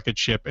of your rocket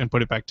ship and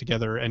put it back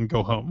together and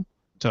go home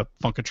to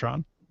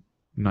Funkatron.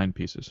 9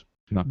 pieces,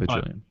 not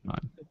bajillion.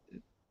 9.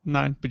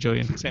 9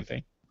 bajillion, same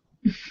thing.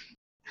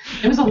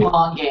 It was a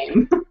long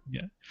game.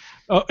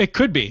 Oh, it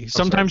could be.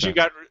 Sometimes sorry. you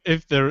got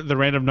if the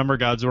random number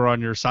gods were on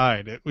your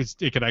side,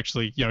 it could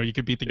actually you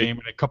could beat the game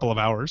in a couple of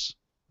hours.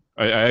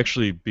 I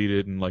actually beat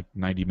it in like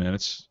 90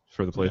 minutes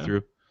for the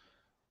playthrough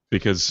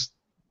because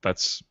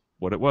that's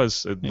what it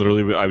was.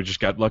 Literally, I just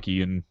got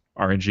lucky and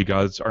RNG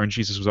gods, RNG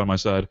was on my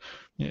side.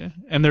 Yeah,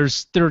 and there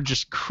are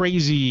just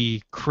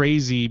crazy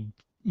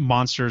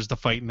monsters to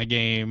fight in the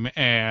game,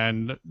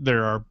 and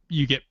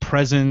you get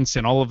presents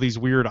and all of these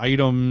weird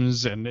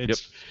items, and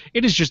it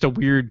is just a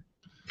weird,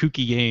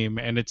 kooky game,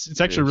 and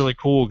it's actually really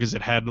cool because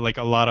it had like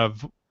a lot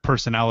of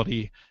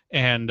personality.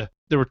 And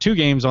there were 2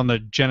 games on the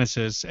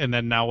Genesis, and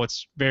then now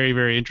what's very,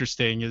 very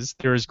interesting is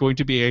there is going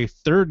to be a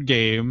 3rd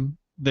game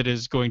that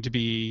is going to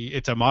be,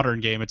 it's a modern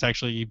game. It's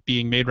actually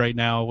being made right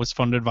now, was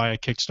funded via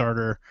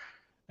Kickstarter,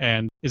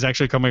 and is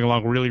actually coming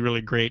along really,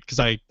 really great because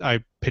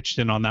I pitched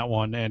in on that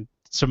one, and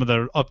some of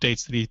the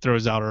updates that he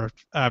throws out are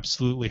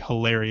absolutely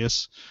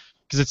hilarious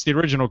because it's the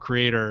original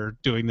creator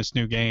doing this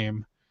new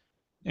game.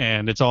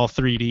 And it's all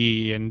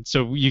 3D, and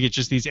so you get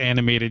just these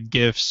animated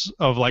GIFs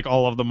of like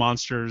all of the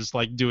monsters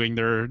like doing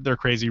their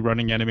crazy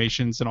running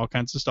animations and all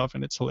kinds of stuff,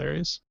 and it's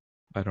hilarious.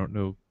 I don't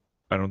know.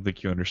 I don't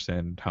think you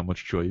understand how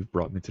much joy you've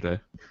brought me today.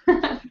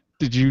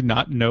 Did you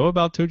not know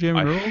about Toe Jam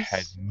and I Earls?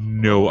 had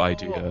no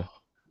idea.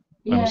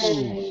 I'm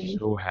Yay.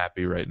 so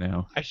happy right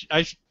now.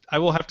 I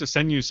will have to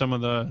send you some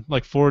of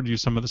the forward you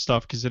some of the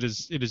stuff because it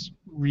is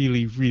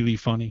really, really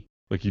funny.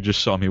 Like, you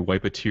just saw me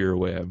wipe a tear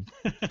away. I'm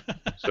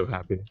so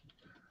happy.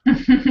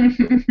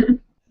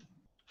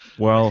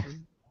 Well,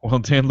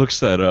 Dan looks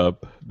that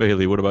up.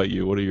 Bailey, what about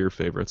you? What are your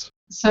favorites?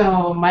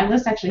 So my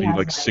list actually You have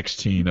has like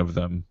 16 of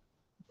them,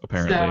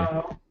 apparently.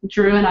 So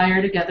Drew and I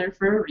are together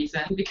for a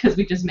reason because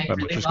we just make That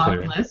much really is long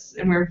clear. lists,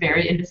 and we're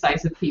very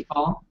indecisive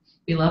people.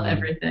 We love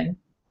everything.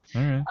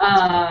 All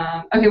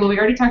right. Okay, well we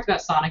already talked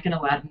about Sonic and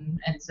Aladdin,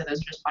 and so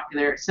those are just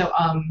popular. So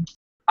I'm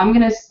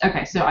gonna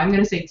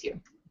say 2,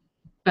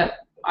 but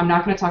I'm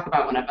not gonna talk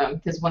about one of them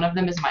because one of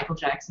them is Michael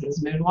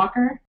Jackson's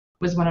Moonwalker.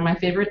 Was one of my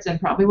favorites and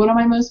probably one of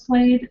my most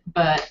played,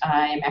 but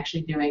I'm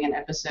actually doing an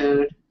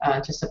episode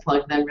just to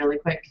plug them really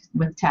quick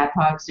with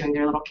Tadpogs doing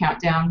their little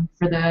countdown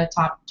for the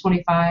top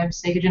 25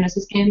 Sega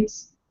Genesis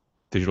games.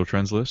 Digital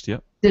Trends list,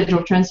 yep.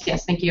 Digital Trends,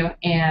 yes, thank you.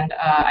 And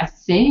I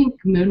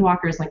think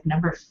Moonwalker is like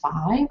number 5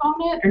 on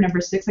it, or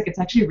number 6. Like, it's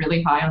actually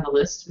really high on the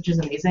list, which is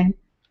amazing.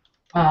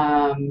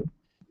 And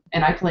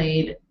I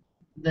played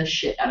the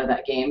shit out of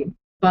that game,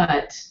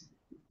 but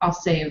I'll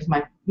save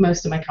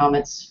most of my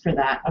comments for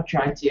that. I'll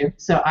try to.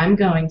 So I'm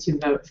going to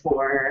vote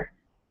for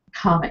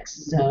Comics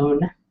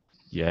Zone.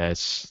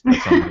 Yes.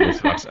 That's on my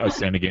list of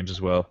outstanding games as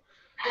well.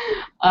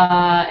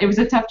 It was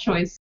a tough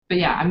choice, but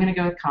yeah, I'm going to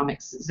go with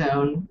Comics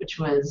Zone, which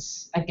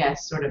was, I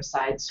guess, sort of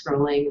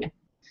side-scrolling.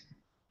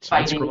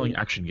 Side-scrolling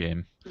action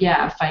game.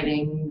 Yeah,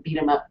 fighting,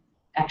 beat-em-up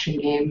action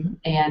game.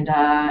 And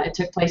it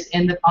took place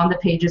on the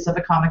pages of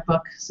a comic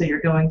book, so you're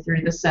going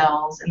through the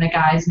cells, and the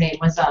guy's name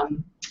was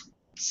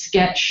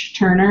Sketch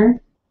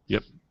Turner.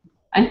 Yep.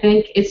 I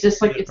think it's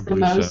just like it's the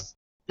believe most. so.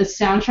 The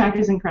soundtrack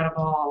is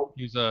incredible.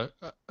 He's a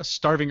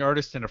starving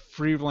artist and a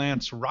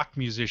freelance rock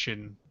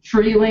musician.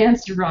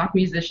 Freelance rock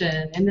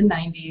musician in the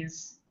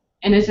 90s.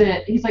 And is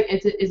it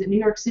New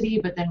York City?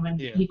 But then when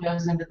he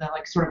goes into the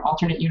like sort of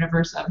alternate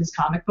universe of his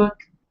comic book,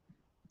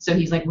 so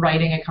he's like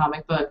writing a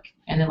comic book,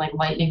 and then like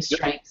lightning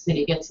strikes, and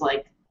he gets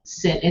like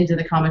sent into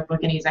the comic book,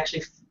 and he's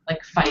actually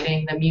like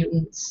fighting the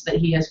mutants that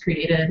he has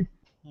created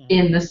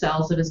in the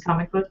cells of his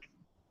comic book.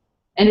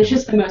 And it's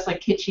just the most like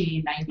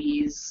kitschy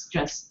 90s,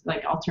 just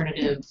like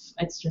alternative.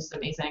 It's just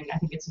amazing. I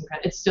think it's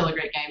incredible. It's still a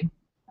great game.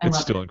 It's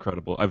still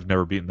incredible. I've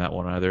never beaten that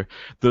one either.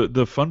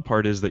 The fun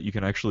part is that you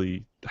can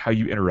actually, how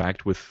you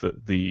interact with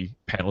the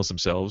panels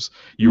themselves.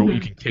 You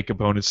can kick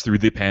opponents through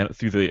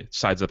the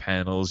sides of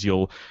panels.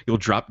 You'll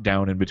drop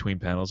down in between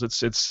panels.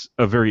 It's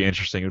a very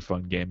interesting and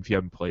fun game. If you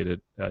haven't played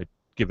it,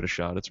 give it a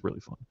shot. It's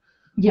really fun.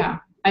 Yeah,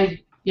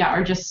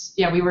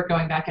 we were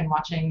going back and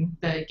watching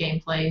the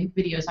gameplay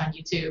videos on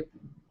YouTube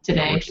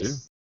today.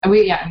 And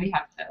we have it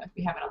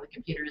on the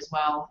computer as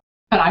well.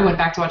 But I went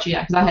back to watch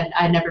it, because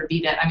I had never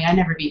beat it. I mean, I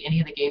never beat any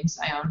of the games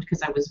I owned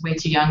because I was way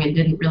too young and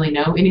didn't really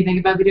know anything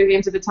about video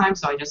games at the time.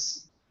 So I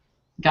just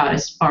got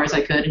as far as I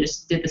could and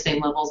just did the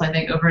same levels, I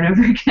think, over and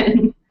over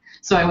again.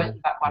 So I went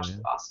and watched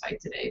the boss fight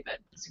today. But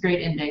it's a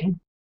great ending.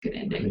 Good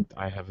ending.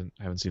 I haven't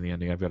seen the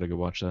ending. I've got to go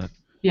watch that.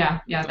 Yeah,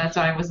 that's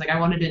what I was like. I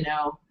wanted to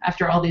know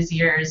after all these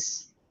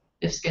years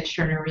if Sketch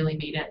Turner really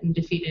made it and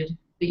defeated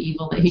the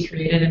evil that he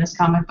created in his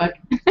comic book.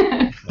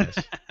 Nice.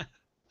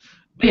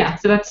 But yeah,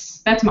 so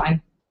that's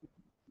mine.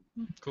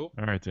 Cool.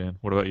 All right, Dan.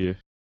 What about you?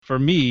 For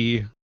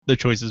me, the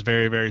choice is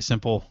very, very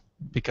simple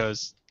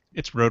because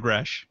it's Road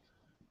Rash.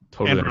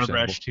 Totally And Road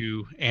understandable. Rash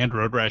 2 and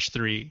Road Rash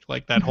 3.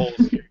 Like, that whole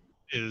series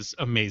is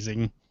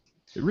amazing.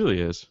 It really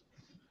is.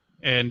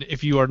 And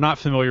if you are not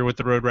familiar with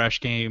the Road Rash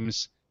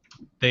games,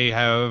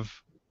 they're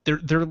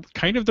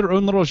kind of their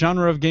own little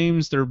genre of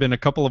games. There have been a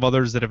couple of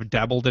others that have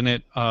dabbled in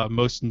it,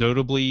 most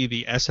notably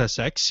the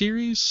SSX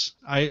series.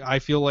 I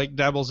feel like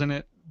dabbles in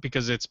it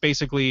because it's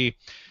basically...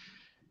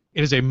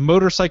 It is a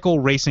motorcycle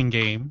racing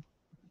game,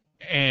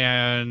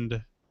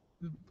 and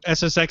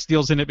SSX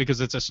deals in it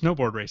because it's a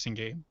snowboard racing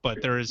game,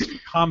 but there is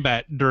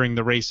combat during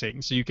the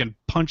racing, so you can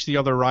punch the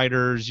other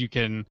riders,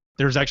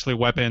 there's actually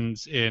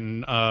weapons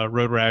in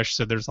Road Rash,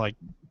 so there's like,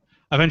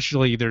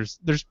 eventually there's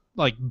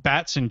like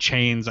bats and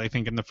chains, I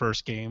think, in the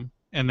first game,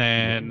 and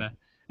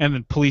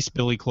then police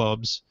billy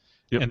clubs,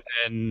 Yep. and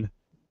then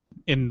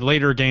in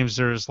later games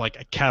there's like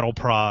a cattle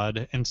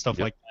prod and stuff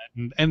Yep. like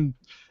that,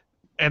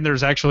 and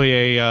there's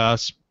actually a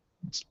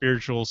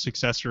spiritual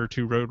successor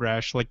to Road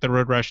Rash. Like the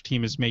Road Rash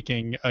team is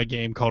making a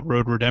game called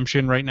Road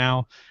Redemption right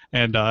now,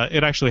 and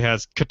it actually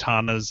has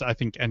katanas, I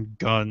think, and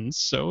guns.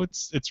 So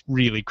it's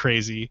really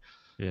crazy,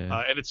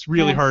 Yeah. and it's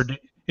really Nice. hard.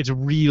 It's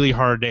really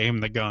hard to aim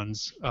the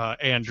guns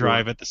and Sure.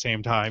 drive at the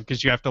same time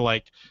because you have to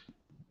like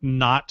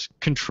not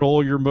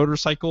control your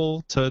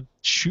motorcycle to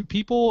shoot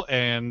people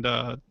and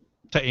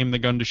to aim the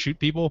gun to shoot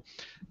people,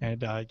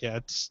 and yeah,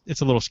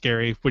 it's a little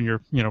scary when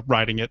you're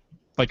riding it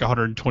like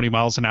 120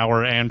 miles an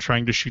hour and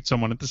trying to shoot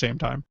someone at the same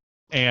time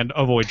and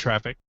avoid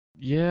traffic.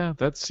 Yeah,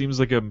 that seems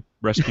like a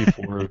recipe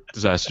for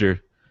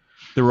disaster.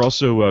 There were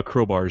also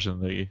crowbars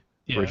in the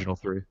Yeah. original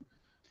 3,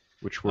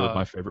 which were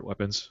my favorite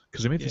weapons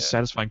because they made this yeah.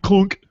 satisfying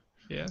clunk.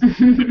 Yeah, but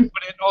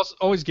it also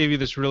always gave you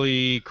this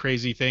really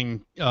crazy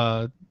thing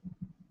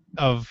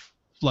of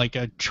like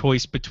a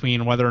choice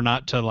between whether or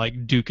not to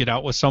like duke it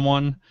out with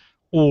someone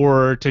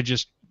or to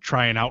just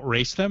try and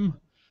outrace them.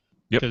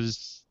 Yep.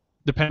 Because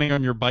depending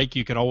on your bike,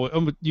 you could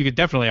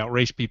definitely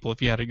outrace people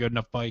if you had a good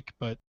enough bike.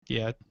 But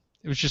yeah,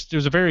 it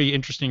was a very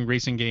interesting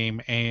racing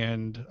game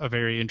and a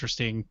very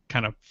interesting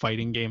kind of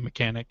fighting game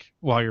mechanic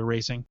while you're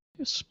racing.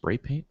 Spray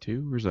paint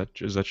too, or is that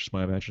just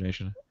my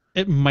imagination?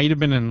 It might have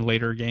been in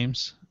later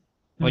games,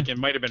 Hmm. like it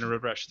might have been in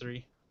Road Rash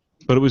 3.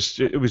 But it was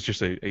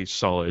just a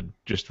solid,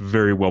 just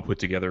very well put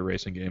together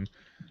racing game,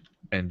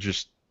 and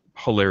just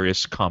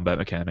hilarious combat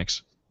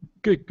mechanics.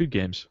 Good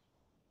games.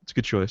 It's a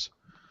good choice.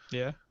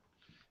 Yeah,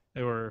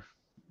 they were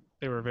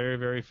very,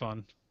 very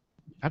fun,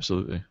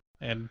 Absolutely.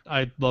 and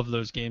I love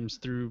those games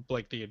through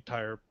like the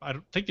entire. I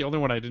don't think the only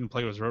one I didn't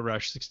play was Road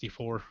Rash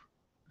 64.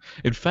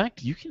 In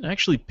fact, you can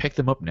actually pick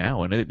them up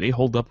now, and they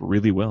hold up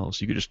really well.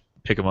 So you could just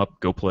pick them up,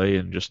 go play,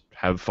 and just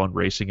have fun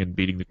racing and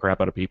beating the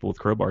crap out of people with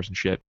crowbars and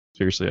shit.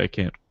 Seriously, I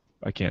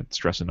can't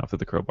stress enough that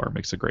the crowbar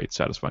makes a great,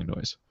 satisfying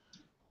noise.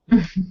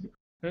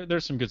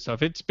 There's some good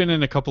stuff. It's been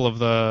in a couple of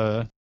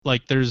the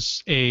like.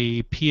 There's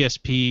a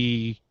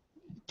PSP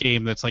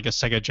game that's like a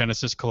Sega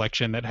Genesis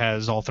collection that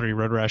has all 3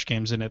 Road Rash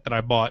games in it that I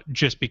bought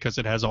just because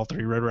it has all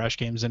 3 Road Rash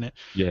games in it.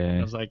 I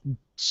Yeah, was like,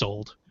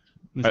 sold.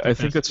 I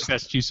think that's- the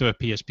best use of a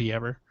PSP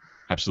ever.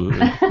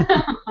 absolutely. I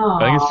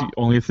think it's the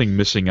only thing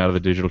missing out of the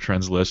digital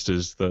trends list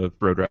is the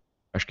Road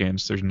Rash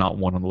games. There's not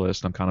one on the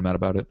list. I'm kind of mad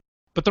about it.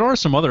 But there are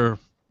some other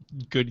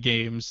good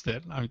games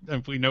that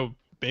we know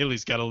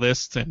Bailey's got a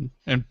list, and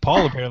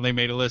Paul apparently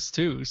made a list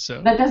too.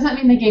 So That doesn't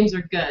mean the games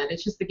are good.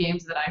 It's just the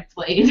games that I've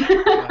played.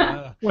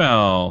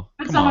 Well,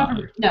 But come some on. of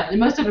them, no,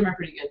 most of them are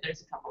pretty good.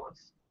 There's a couple of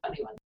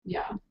funny ones.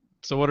 Yeah.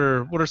 so what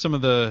are some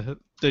of the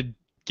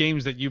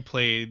games that you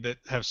played that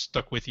have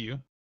stuck with you?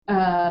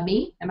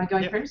 Me? Am I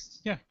going Yeah.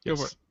 first? Yeah, go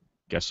for it.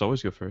 Guests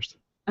always go first.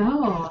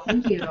 Oh,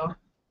 thank you.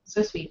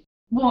 So sweet.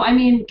 Well, I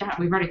mean, God,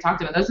 we've already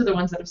talked about those are the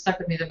ones that have stuck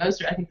with me the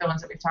most. Or I think the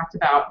ones that we've talked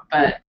about.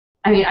 But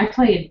I mean, I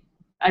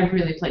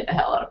really played the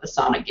hell out of the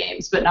Sonic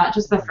games, but not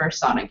just the first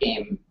Sonic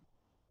game,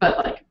 but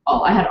like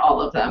I had all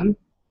of them,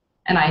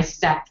 and I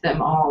stacked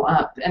them all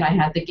up, and I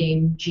had the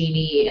game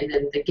Genie, and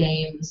then the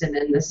games, and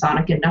then the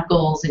Sonic and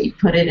Knuckles, and you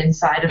put it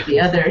inside of the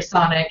other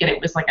Sonic, and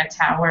it was like a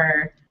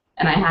tower,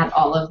 and I had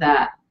all of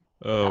that.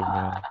 Oh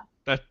man.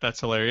 That's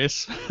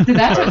hilarious. So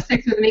that's what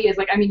sticks with me is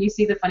like, I mean, you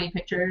see the funny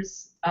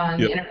pictures on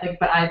Yep. the internet, like,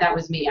 but that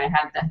was me. I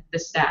had the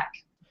stack.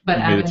 But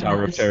You made a Evan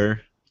Tower of was-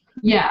 Terror.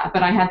 Yeah,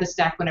 but I had the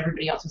stack when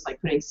everybody else was like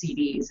putting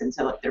CDs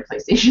into like their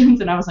PlayStations,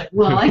 and I was like,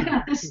 well, I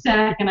got this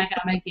stack, and I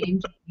got my game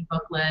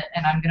booklet,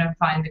 and I'm gonna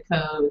find the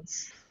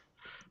codes.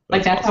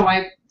 Like that's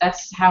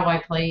how I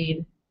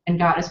played and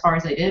got as far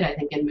as I did. I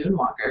think in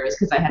Moonwalker is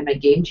because I had my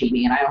Game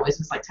Genie, and I always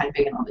was like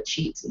typing in all the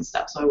cheats and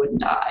stuff, so I wouldn't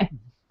die.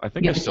 I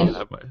think I Yeah, still yeah.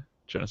 have my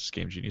Genesis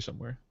Game Genie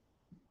somewhere.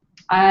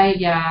 I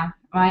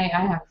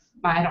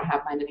don't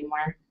have mine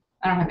anymore.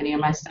 I don't have any of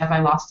my stuff. I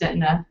lost it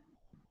in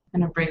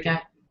a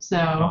breakup. So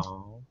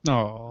Oh,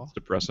 No, it's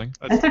depressing.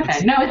 that's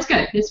okay. No, it's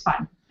good. It's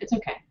fine. It's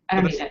okay. I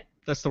don't But need it.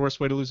 that's the worst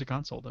way to lose a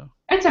console, though.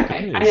 It's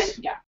okay. It I is.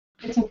 didn't, yeah.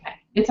 It's okay.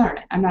 It's all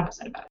right. I'm not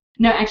upset about it.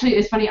 No, actually,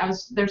 it's funny. I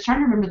was trying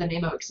to remember the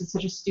name of it because it's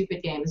such a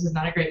stupid game. This is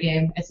not a great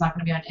game. It's not going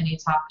to be on any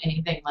top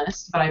anything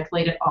list, but I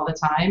played it all the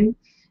time,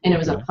 and it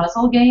was a Okay.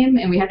 puzzle game,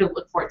 and we had to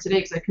look for it today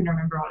because I couldn't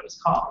remember what it was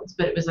called.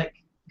 But it was like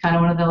kind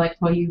of one of the like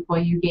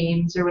Poyu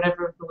games or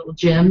whatever with the little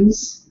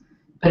gems.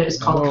 But it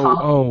was called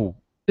Oh,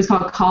 It was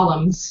called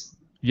Columns.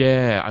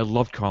 yeah, I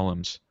loved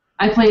Columns.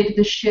 I played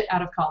the shit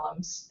out of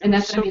Columns, and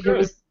that's So I mean there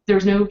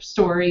was no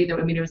story.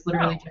 It was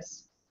literally just.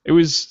 It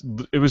was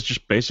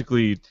just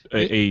basically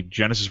a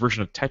Genesis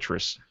version of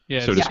Tetris,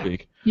 Yeah, so to Yeah.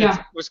 speak. Yeah.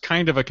 It was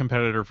kind of a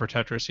competitor for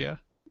Tetris, yeah.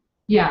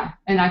 Yeah,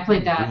 and I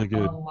played that Really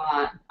good. a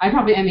lot.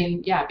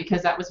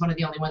 Because that was one of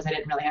the only ones I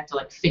didn't really have to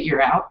like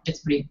figure out. It's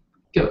pretty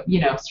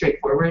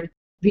straightforward.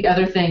 The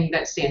other thing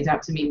that stands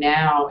out to me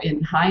now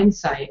in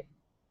hindsight,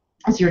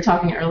 as you were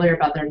talking earlier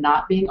about there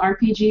not being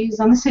RPGs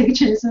on the Sega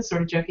Genesis,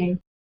 sort of joking,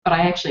 but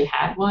I actually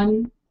had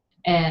one,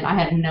 And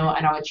and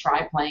I would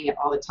try playing it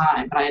all the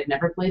time, but I had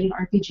never played an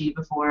RPG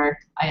before.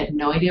 I had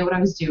no idea what I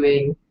was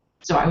doing,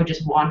 so I would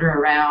just wander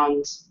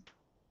around,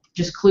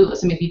 just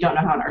clueless. I mean, if you don't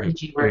know how an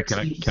RPG works,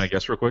 Can I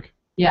guess real quick?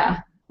 Yeah.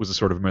 Was it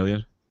Sword of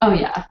Vermilion? Oh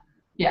yeah,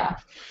 yeah.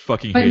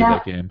 Fucking But hated now-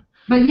 that game.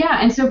 But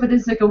yeah, but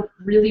there's like a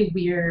really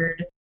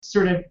weird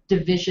sort of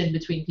division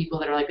between people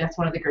that are like, that's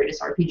one of the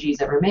greatest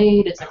RPGs ever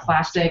made. It's a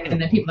classic, and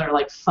then people that are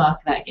like,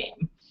 fuck that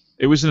game.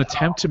 It was an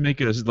attempt to make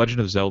it a Legend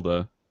of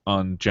Zelda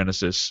on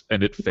Genesis,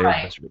 and it failed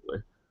Right. miserably.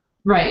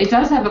 Right. It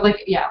does have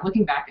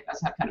looking back, it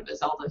does have kind of a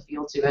Zelda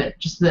feel to it.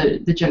 Just the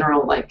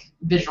general like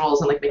visuals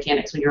and like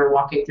mechanics when you were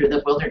walking through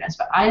the wilderness.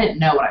 But I didn't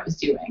know what I was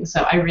doing,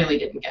 so I really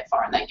didn't get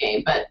far in that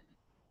game. But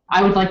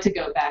I would like to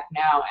go back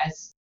now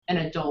as an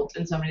adult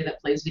and somebody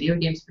that plays video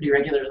games pretty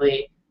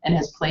regularly and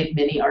has played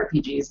many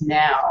RPGs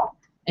now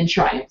and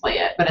try and play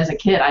it. But as a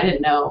kid, I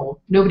didn't know.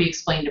 Nobody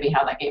explained to me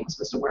how that game was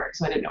supposed to work,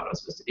 so I didn't know what I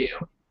was supposed to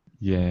do.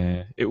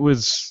 Yeah, it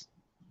was.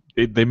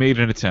 They made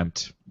an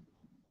attempt.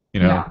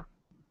 You know, Yeah.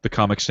 the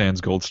Comic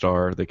Sans Gold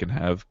Star they can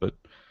have, but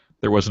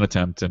there was an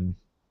attempt, and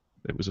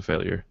it was a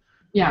failure,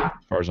 Yeah.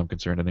 as far as I'm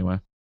concerned, anyway.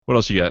 What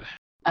else you got?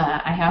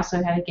 I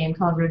also had a game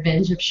called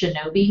Revenge of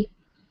Shinobi.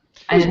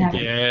 I didn't have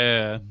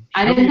Yeah.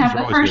 I didn't have Shinobi's the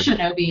always first good.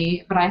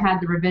 Shinobi, but I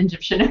had the Revenge of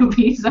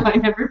Shinobi, so I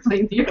never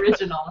played the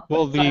original.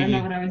 Well, So I don't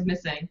know what I was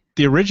missing.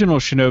 The original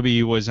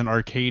Shinobi was an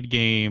arcade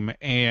game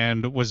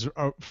and was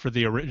for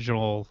the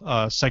original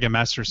Sega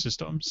Master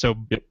System. So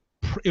Yep.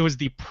 it was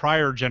the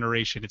prior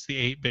generation. It's the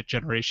 8-bit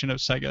generation of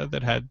Sega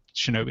that had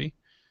Shinobi.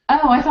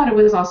 Oh, I thought it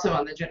was also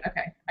on the okay.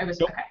 Nope.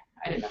 Okay.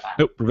 I didn't know that.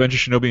 Nope, Revenge of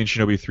Shinobi and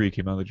Shinobi 3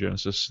 came out of the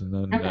Genesis, and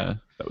then Okay.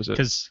 that was it.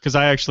 Because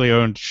I actually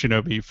owned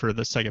Shinobi for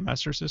the Sega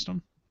Master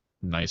System.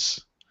 Nice.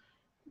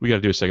 We got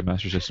to do a Sega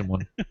Master System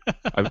one.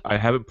 I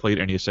haven't played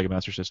any Sega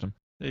Master System.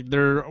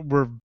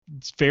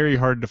 It's very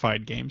hard to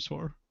find games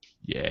for.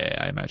 Yeah,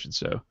 I imagine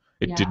so.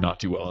 It Yeah. did not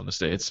do well in the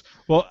States.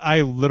 Well,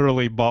 I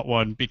literally bought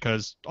one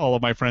because all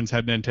of my friends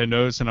had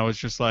Nintendos, and I was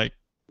just like,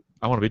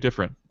 I want to be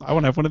different. I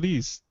want to have one of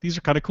these. These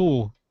are kind of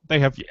cool. They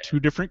have Yeah. 2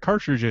 different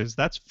cartridges.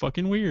 That's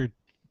fucking weird.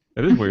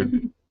 It is weird.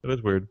 It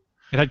is weird.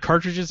 It had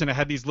cartridges and it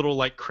had these little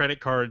like credit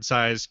card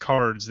sized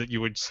cards that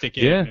you would stick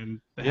in Yeah,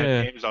 and they yeah.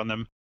 had games on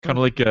them. Kind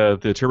of like the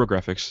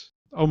TurboGrafx.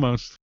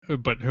 Almost,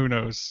 but who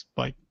knows?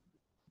 Like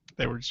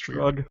they were just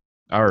weird.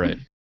 All right.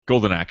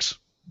 Golden Axe.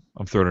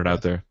 I'm throwing it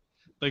out there.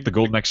 Like, The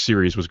Golden Axe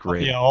series was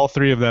great. Yeah, all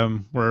 3 of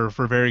them were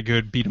for very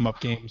good beat 'em up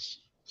games.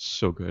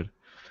 So good.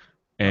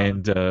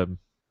 And go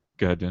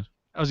ahead, Dan.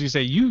 I was gonna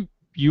say you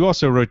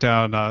also wrote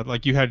down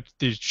like you had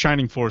the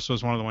Shining Force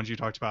was one of the ones you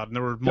talked about, and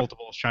there were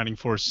multiple Shining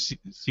Force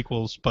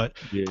sequels, but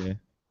Yeah.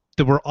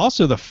 there were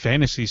also the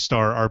Phantasy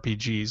Star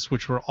RPGs,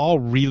 which were all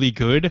really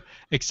good,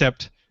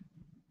 except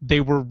they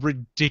were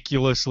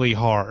ridiculously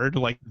hard.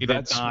 Like they did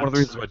That's not- one of the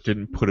reasons why I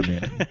didn't put them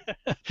in.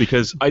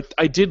 Because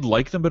I did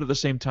like them, but at the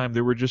same time,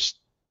 they were just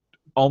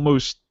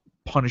almost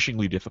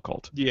punishingly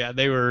difficult. Yeah,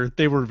 they were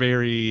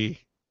very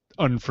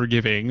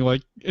unforgiving,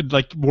 like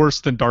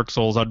worse than Dark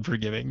Souls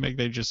unforgiving. Like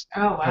they just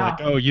Oh, they're wow.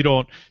 like, oh, you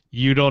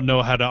don't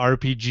know how to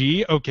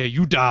RPG? Okay,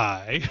 you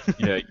die.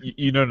 Yeah,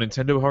 you know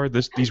Nintendo hard.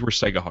 These were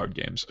Sega hard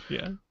games.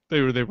 Yeah,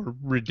 they were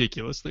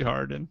ridiculously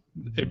hard, and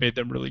it made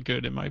them really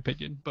good in my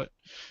opinion. But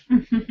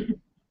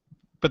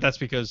that's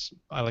because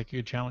I like a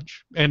good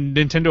challenge. And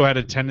Nintendo had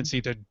a tendency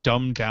to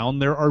dumb down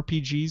their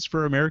RPGs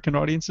for American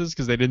audiences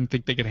because they didn't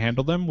think they could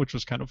handle them, which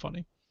was kind of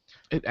funny.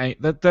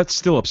 That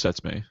still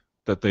upsets me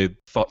that they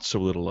thought so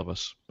little of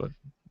us. But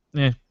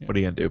Yeah. what are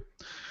you gonna do?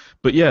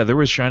 But yeah, there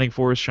was Shining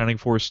Force. Shining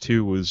Force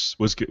 2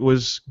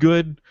 was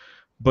good,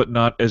 but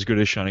not as good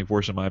as Shining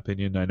Force in my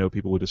opinion. I know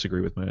people would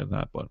disagree with me on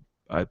that, but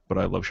I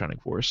love Shining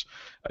Force.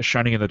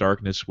 Shining in the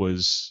Darkness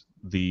was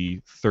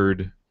the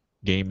third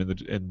game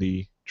in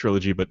the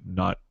trilogy, but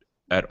not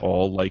at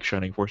all like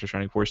Shining Force or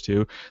Shining Force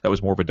 2. That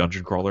was more of a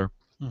dungeon crawler.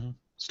 Mhm.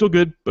 Still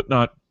good, but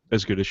not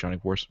as good as Shining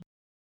Force.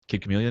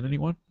 Kid Chameleon,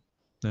 anyone?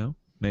 No?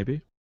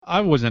 Maybe?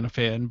 I wasn't a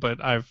fan, but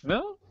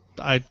No?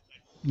 I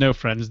know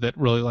friends that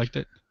really liked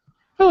it.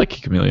 I like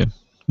Kid Chameleon.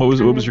 What was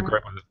your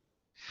gripe with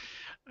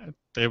it?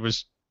 It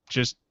was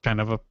just kind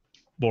of a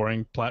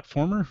boring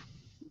platformer.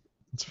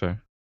 That's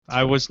fair.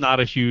 I was not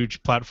a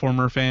huge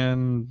platformer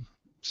fan,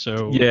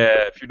 so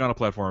Yeah, if you're not a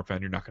platformer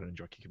fan, you're not going to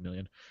enjoy Kid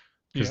Chameleon.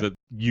 Because Yeah. they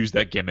use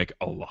that gimmick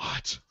a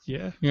lot.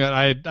 yeah.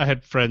 I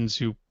had friends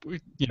who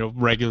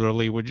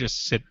regularly would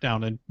just sit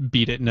down and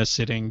beat it in a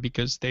sitting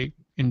because they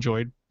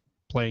enjoyed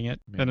playing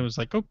it, Yeah. and it was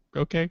like, oh,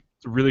 okay.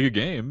 It's a really good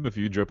game if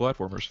you enjoy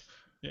platformers.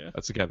 Yeah.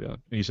 That's the caveat. And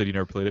you said you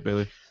never played it,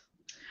 Bailey?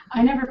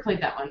 I never played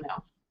that one,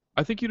 no.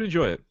 I think you'd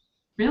enjoy it.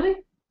 Really?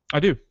 I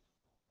do.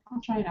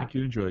 I'll try it I out. think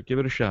you'd enjoy it. Give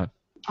it a shot.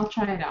 I'll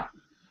try it out.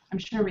 I'm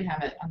sure we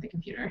have it on the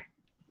computer.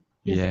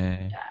 Is it?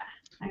 Yeah. Yeah.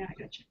 I gotta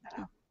go check that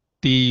out.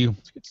 The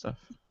It's good stuff.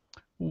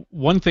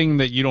 one thing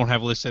that you don't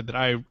have listed that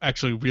I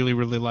actually really,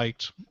 really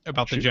liked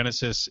about the Shoot.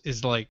 Genesis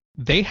is like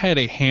they had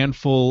a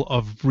handful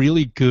of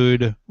really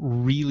good,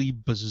 really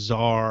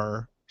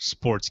bizarre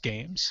sports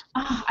games.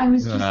 Oh, I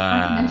was just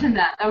about to mention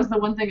that. That was the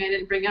one thing I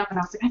didn't bring up, and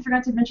I was like, I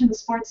forgot to mention the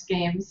sports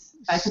games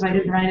because I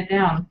didn't write it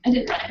down. I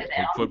didn't write it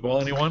down.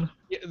 Football, anyone?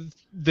 Yeah,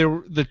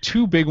 the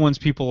two big ones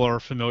people are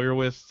familiar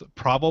with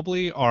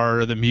probably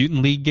are the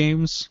Mutant League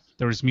games.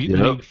 There was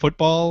Mutant League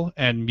Football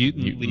and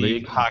Mutant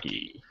League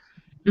Hockey.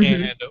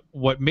 Mhm. And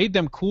what made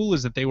them cool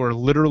is that they were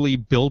literally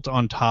built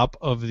on top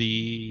of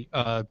the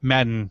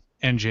Madden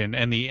engine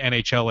and the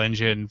NHL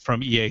engine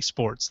from EA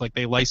Sports. Like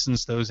they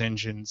licensed those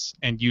engines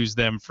and used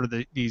them for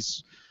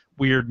these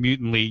weird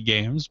Mutant League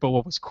games. But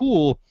what was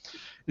cool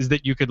is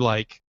that you could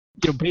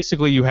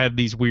basically you had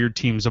these weird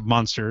teams of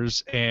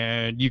monsters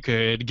and you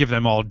could give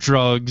them all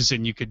drugs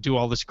and you could do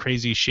all this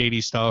crazy shady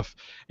stuff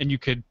and you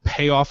could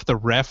pay off the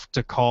ref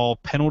to call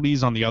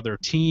penalties on the other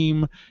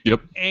team.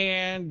 Yep.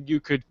 And you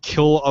could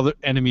kill other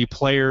enemy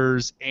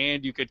players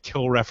and you could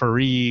kill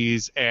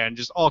referees and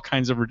just all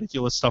kinds of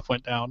ridiculous stuff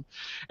went down.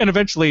 And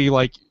eventually,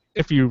 like,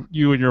 if you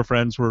and your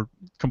friends were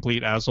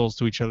complete assholes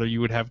to each other,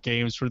 you would have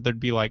games where there'd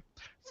be like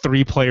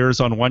 3 players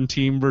on one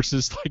team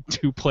versus like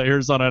 2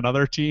 players on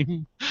another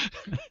team.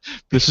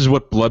 This is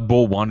what Blood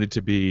Bowl wanted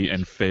to be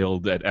and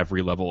failed at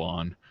every level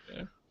on.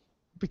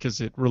 Because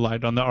it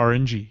relied on the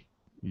RNG.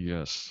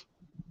 Yes.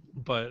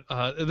 But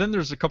then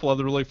there's a couple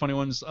other really funny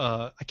ones.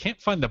 I can't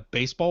find the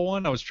baseball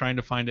one. I was trying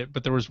to find it,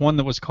 but there was one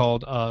that was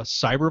called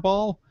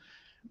Cyberball,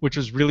 which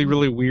was really,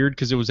 really weird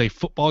because it was a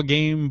football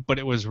game, but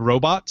it was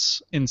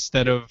robots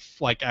instead of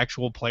like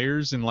actual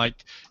players, and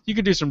like you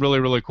could do some really,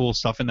 really cool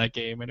stuff in that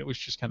game, and it was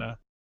just kind of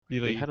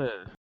really. They had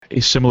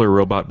a similar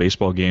robot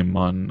baseball game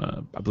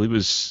on, I believe it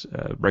was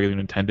regular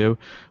Nintendo,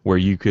 where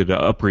you could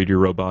upgrade your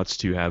robots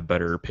to have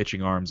better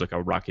pitching arms, like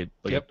a rocket,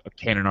 like a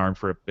cannon arm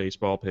for a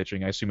baseball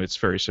pitching. I assume it's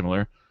very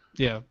similar.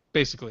 Yeah,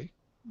 basically.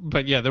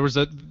 But yeah, there was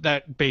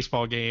that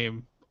baseball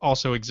game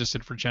also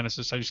existed for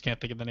Genesis. I just can't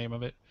think of the name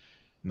of it.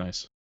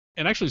 Nice.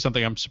 And actually,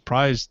 something I'm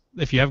surprised,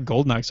 if you have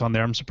Golden Axe on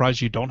there, I'm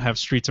surprised you don't have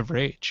Streets of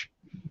Rage.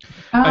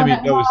 I mean,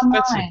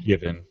 that's a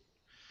given.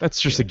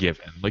 That's just a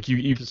given. Like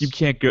you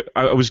can't go.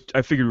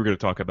 I figured we were going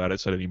to talk about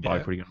it, so I didn't even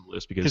bother putting it on the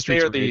list because they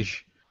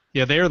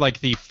are like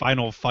the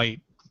final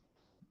fight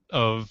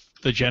of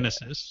the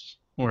Genesis,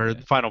 where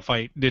the final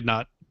fight did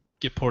not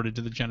get ported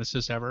to the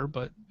Genesis ever,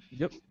 but.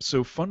 Yep.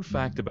 So fun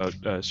fact about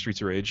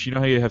Streets of Rage. You know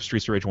how you have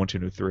Streets of Rage 1, 2,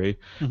 and 3?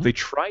 Mhm. They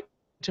tried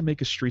to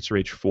make a Streets of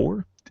Rage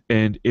 4,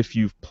 and if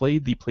you've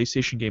played the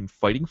PlayStation game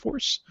Fighting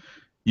Force,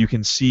 you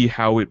can see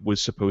how it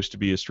was supposed to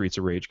be a Streets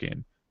of Rage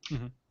game.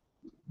 Mhm.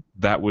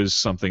 That was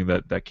something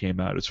that came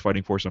out. It's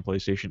Fighting Force on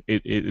PlayStation.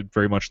 It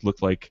very much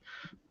looked like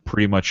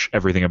pretty much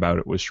everything about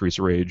it was Streets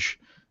of Rage,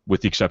 with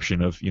the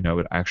exception of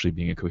it actually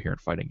being a coherent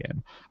fighting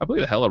game. I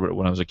played the hell out of it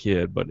when I was a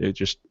kid, but it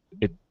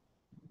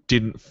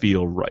didn't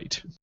feel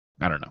right.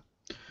 I don't know.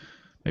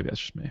 Maybe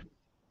that's just me.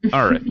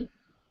 All right.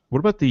 What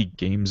about the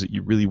games that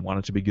you really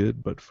wanted to be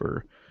good, but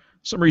for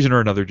some reason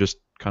or another just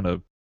kind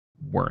of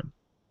weren't?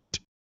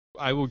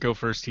 I will go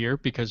first here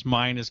because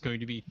mine is going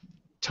to be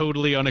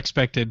totally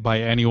unexpected by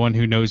anyone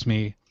who knows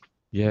me.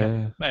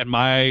 Yeah. And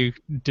my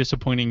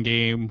disappointing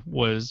game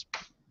was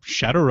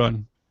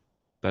Shadowrun.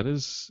 That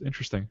is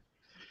interesting.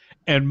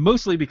 And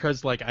mostly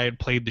because like I had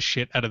played the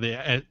shit out of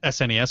the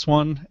SNES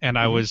one, and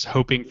I was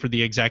hoping for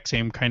the exact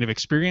same kind of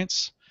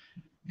experience.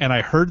 And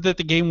I heard that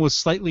the game was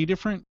slightly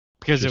different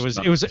because it was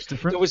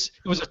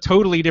a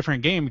totally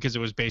different game because it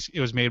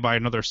was made by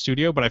another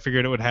studio, but I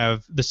figured it would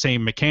have the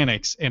same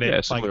mechanics, and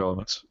it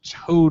elements.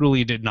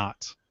 Totally did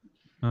not.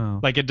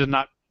 Oh. Like it did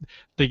not.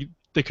 The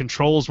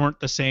controls weren't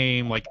the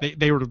same. Like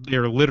they were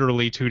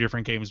literally 2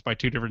 different games by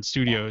 2 different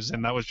studios,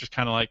 and that was just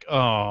kind of like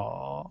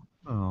oh.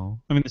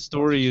 I mean, the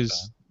story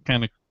is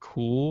kind of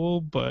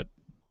cool, but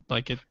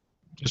like it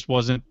just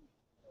wasn't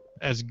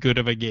as good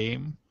of a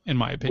game in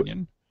my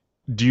opinion.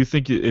 Do you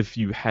think if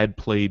you had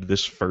played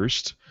this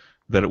first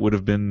that it would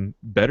have been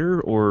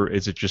better, or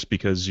is it just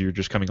because you're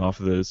just coming off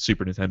of the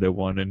Super Nintendo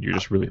one and you're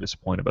just really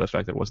disappointed by the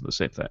fact that it wasn't the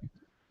same thing?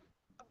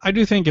 I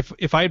do think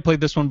if I had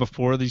played this one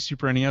before the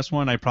Super NES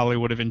one, I probably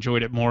would have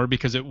enjoyed it more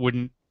because it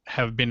wouldn't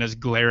have been as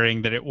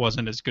glaring that it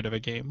wasn't as good of a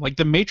game. Like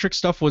the Matrix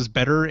stuff was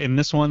better in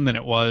this one than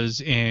it was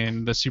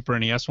in the Super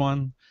NES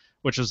one,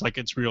 which is like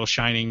its real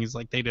shinings.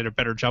 Like they did a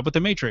better job with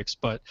the Matrix,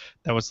 but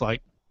that was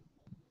like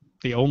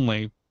the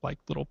only like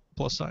little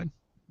plus sign.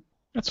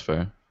 That's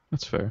fair.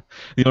 The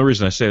only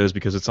reason I say that is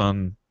because it's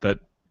on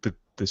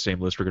the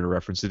same list we're going to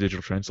reference, the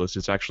Digital Trends list.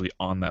 It's actually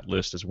on that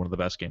list as one of the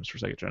best games for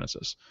Sega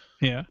Genesis.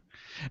 Yeah,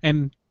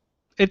 and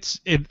it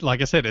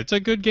like I said, it's a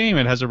good game.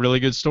 It has a really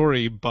good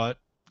story, but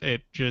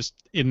it just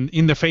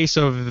in the face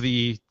of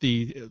the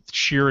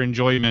sheer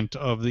enjoyment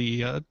of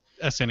the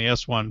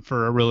SNES one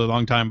for a really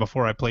long time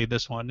before I played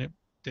this one, it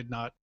did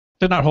not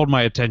hold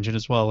my attention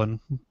as well and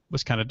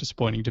was kind of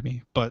disappointing to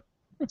me. But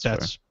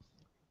that's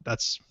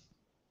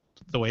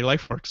the way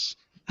life works.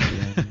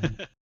 Yeah.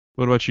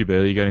 What about you,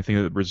 Bailey? You got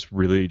anything that was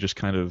really just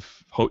kind of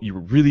you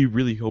were really,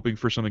 really hoping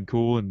for something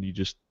cool and you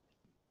just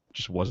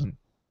wasn't?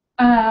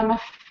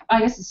 I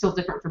guess it's still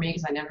different for me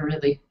because I never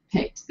really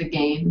picked the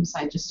games.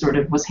 I just sort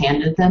of was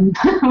handed them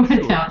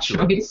without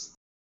choice.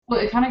 Well,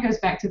 it kind of goes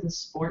back to the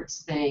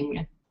sports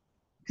thing.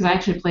 because I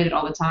actually played it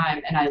all the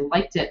time and I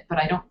liked it, but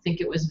I don't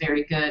think it was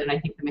very good, and I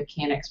think the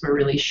mechanics were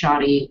really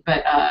shoddy.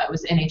 But it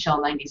was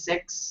NHL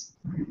 '96,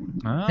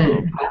 Oh.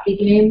 the hockey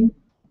game.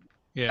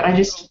 Yeah. But I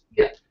just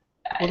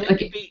Well,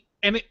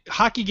 like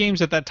hockey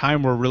games at that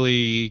time were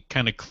really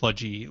kind of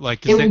kludgy.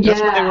 Like 'cause It-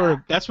 that's when they yeah.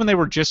 were. That's when they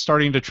were just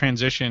starting to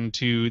transition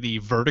to the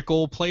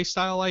vertical play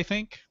style. I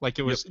think. Like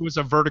it was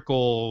a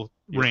vertical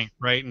rink,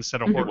 right,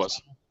 instead of Mhm. It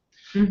was.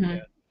 hmm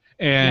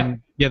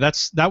And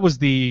that was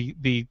the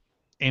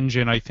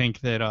engine I think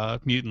that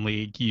Mutant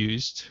League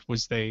used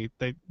was they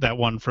that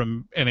one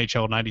from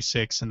NHL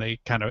 '96, and they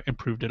kind of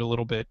improved it a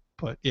little bit.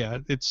 But yeah,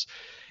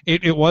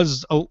 it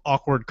was an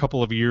awkward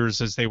couple of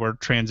years as they were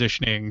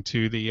transitioning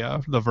to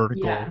the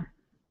vertical.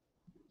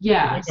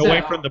 Yeah.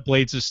 Away So, from the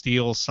Blades of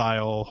Steel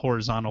style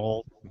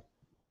horizontal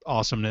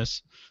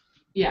awesomeness.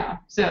 Yeah,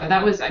 so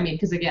that was, I mean,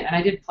 because again, and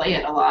I did play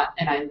it a lot,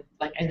 and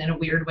in a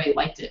weird way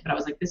liked it, but I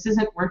was like, this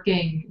isn't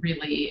working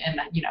really, and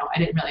I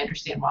didn't really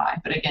understand why.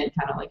 But again,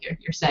 kind of like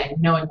you're saying,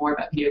 knowing more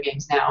about video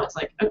games now, it's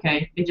like,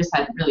 okay, they just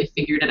hadn't really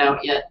figured it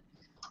out yet.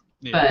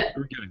 Yeah. But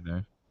We're getting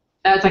there.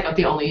 that's like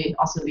the only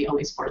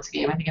sports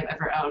game I think I've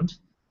ever owned,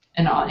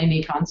 and on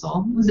any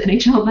console was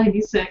NHL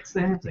 '96.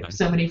 I have like Nice.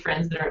 so many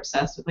friends that are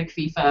obsessed with like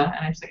FIFA,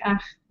 and I'm just like,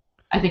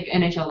 I think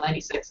NHL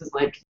 '96 is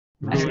like,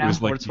 I don't It know.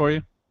 was like Sports for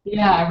you?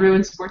 Yeah, it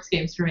ruined sports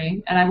games for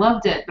me, and I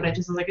loved it, but I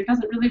just was like, it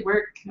doesn't really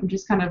work. I'm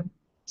just kind of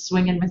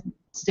swinging my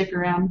stick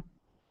around.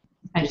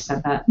 I just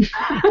said that.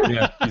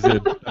 yeah, you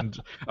did. And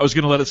I was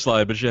gonna let it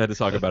slide, but you had to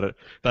talk about it.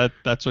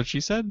 That's what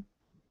she said.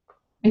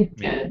 I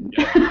did.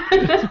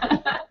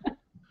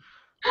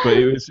 But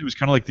it was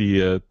kind of like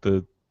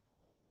the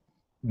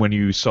when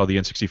you saw the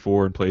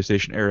N64 and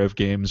PlayStation era of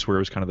games, where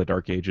it was kind of the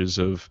dark ages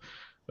of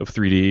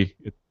 3D,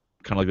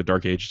 kind of like the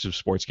dark ages of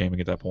sports gaming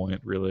at that point,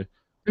 really.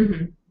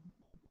 hmm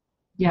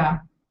Yeah,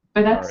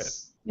 but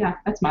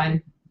that's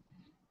mine.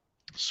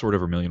 Sword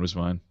of Vermilion was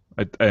mine.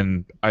 I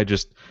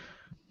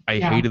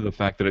Yeah. hated the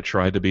fact that it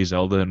tried to be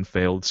Zelda and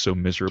failed so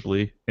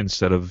miserably.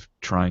 Instead of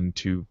trying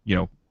to,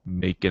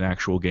 make an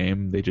actual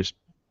game, they just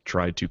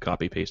tried to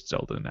copy paste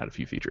Zelda and add a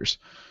few features.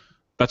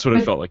 That's what it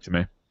But- felt like to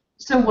me.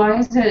 So why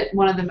is it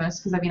one of the most?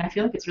 Because I mean, I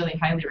feel like it's really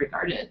highly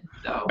regarded,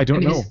 though. I don't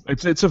mean, know.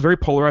 It's a very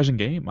polarizing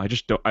game.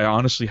 I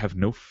honestly have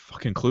no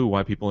fucking clue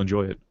why people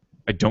enjoy it.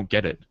 I don't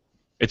get it.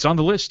 It's on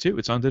the list too.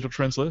 It's on Digital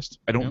Trends list.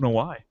 I don't Yep. know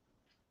why.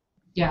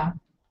 Yeah,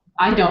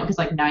 I don't, because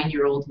like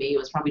 9-year-old me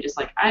was probably just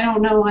like, I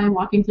don't know why I'm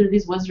walking through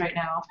these woods right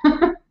now.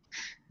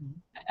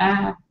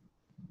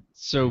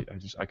 So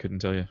I couldn't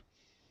tell you.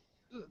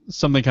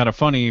 something kind of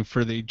funny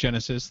for the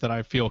Genesis that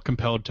I feel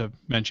compelled to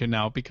mention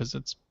now because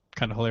it's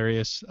kind of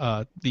hilarious.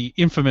 The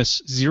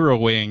infamous Zero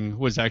Wing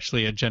was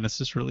actually a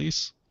Genesis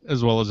release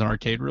as well as an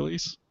arcade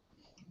release.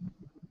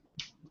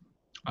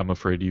 I'm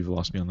afraid you've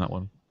lost me on that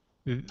one.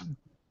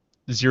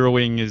 Zero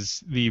Wing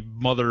is the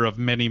mother of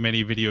many,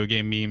 many video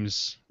game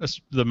memes.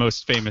 The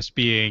most famous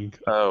being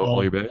Oh,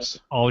 all your base.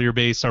 "All your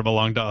base are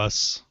belong to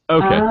us."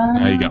 Okay,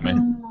 now you got me.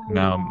 Oh.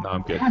 Now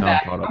I'm good. I'm Now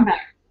back. I'm caught I'm up.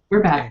 back.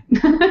 We're back.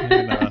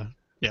 And,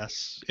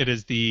 yes, it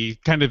is the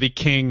kind of the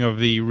king of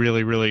the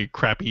really, really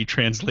crappy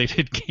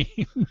translated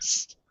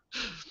games.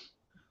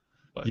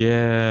 But,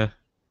 Yeah.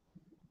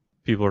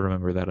 People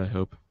remember that, I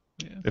hope.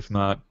 yeah. If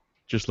not,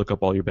 just look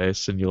up all your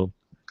base and you'll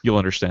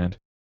understand.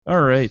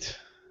 All right.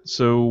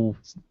 So,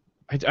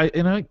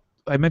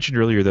 I mentioned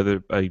earlier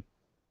that I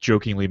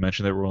jokingly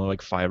mentioned there were only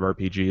like 5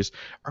 RPGs.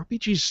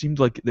 RPGs seemed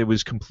like it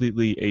was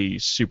completely a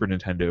Super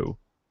Nintendo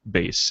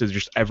base. So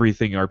just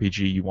everything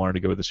RPG you wanted to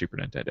go with the Super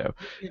Nintendo,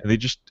 and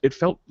it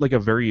felt like a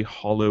very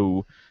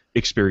hollow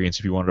experience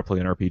if you wanted to play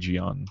an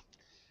RPG on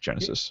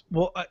Genesis.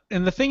 Well,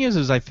 and the thing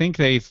is I think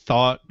they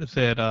thought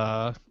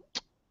that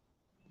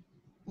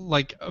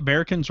like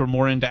Americans were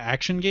more into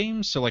action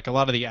games, so like a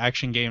lot of the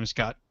action games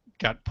got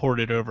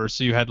ported over.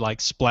 So you had like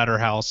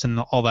Splatterhouse and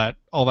all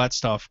that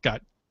stuff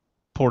got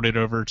ported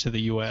over to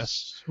the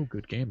U.S. So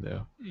good game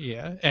though.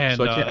 Yeah, and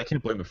So I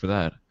can't blame it for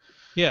that.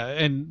 yeah,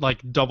 and like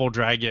Double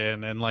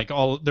Dragon and like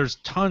there's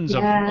tons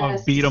of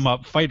Yes. beat 'em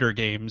up fighter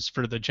games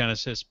for the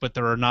Genesis, but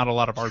there are not a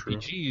lot of True.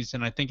 RPGs,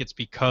 and I think it's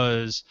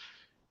because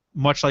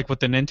much like with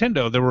the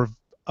Nintendo, there were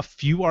a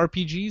few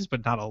RPGs,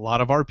 but not a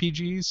lot of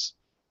RPGs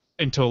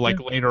until like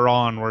later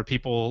on, where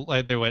people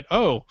like they went,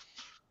 oh,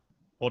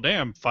 well,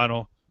 damn,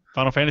 Final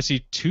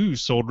Fantasy II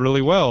sold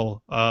really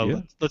well.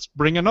 Yeah. Let's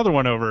bring another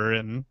one over,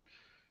 and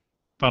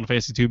Final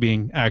Fantasy II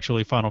being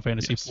actually Final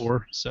Fantasy Yes.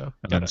 IV. So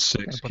And then gotta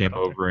 6 put came that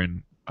out there. over,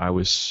 and I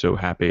was so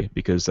happy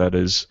because that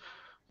is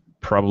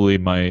probably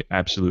my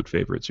absolute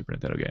favorite Super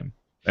Nintendo game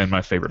and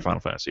my favorite Final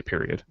Fantasy.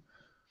 Period.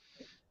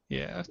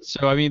 Yeah,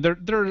 so I mean, there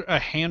are a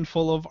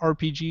handful of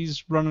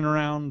RPGs running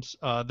around.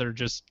 They're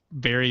just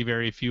very,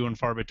 very few and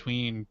far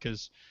between.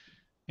 Because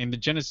in the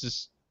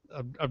Genesis,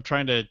 I'm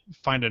trying to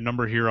find a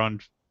number here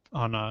on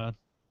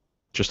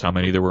Just how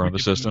many there were on the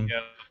system.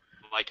 Wikipedia,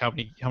 like how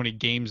many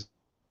games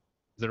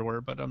there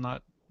were, but I'm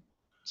not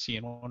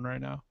seeing one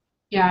right now.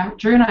 Yeah,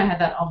 Drew and I had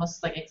that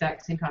almost like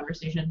exact same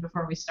conversation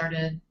before we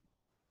started,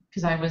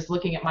 because I was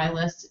looking at my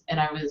list and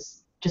I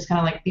was just kind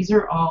of like, these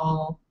are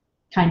all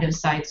kind of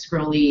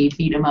side-scrolly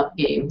beat-em-up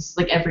games,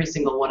 like every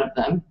single one of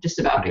them, just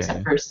about,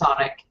 except for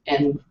Sonic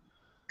and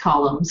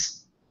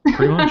columns.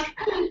 Pretty much.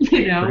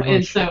 You know, Pretty and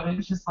much. so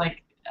it's just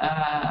like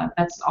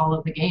that's all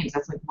of the games.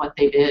 That's like what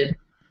they did.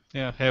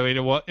 Yeah, hey,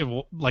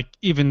 like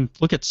even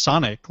look at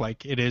Sonic.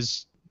 Like it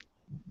is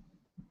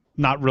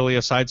not really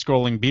a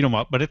side-scrolling beat 'em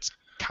up, but it's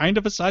kind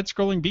of a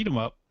side-scrolling beat 'em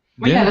up.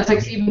 Well, yeah, that's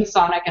like even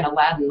Sonic and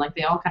Aladdin. Like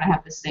they all kind of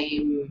have the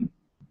same.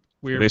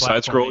 Weird. They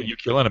side scroll, platforming. you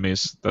kill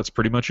enemies. That's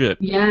pretty much it.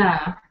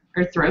 Yeah,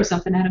 or throw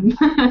something at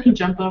him,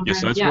 jump over. You him.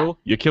 side Yeah. scroll,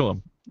 you kill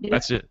them. Yeah.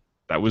 That's it.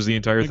 That was the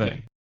entire thing.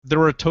 Okay. There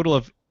were a total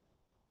of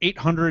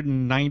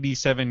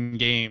 897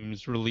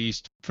 games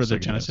released for the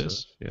Sega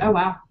Genesis. Yeah. Oh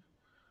wow.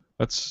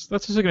 That's a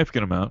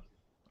significant amount.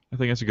 I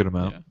think that's a good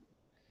amount.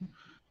 Yeah.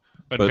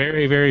 But But-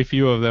 very, very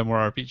few of them were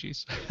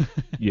RPGs.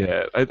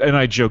 Yeah, and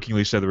I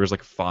jokingly said there was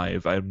like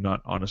 5. I'm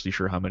not honestly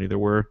sure how many there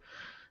were.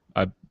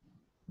 And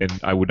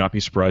I would not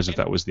be surprised if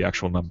that was the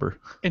actual number.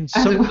 And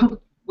I was some, like,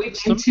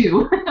 we've been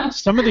two.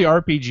 some of the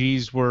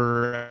RPGs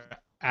were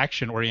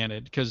action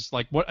oriented because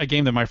like what a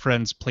game that my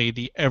friends played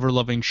the ever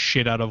loving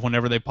shit out of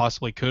whenever they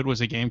possibly could was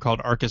a game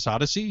called Arcus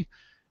Odyssey,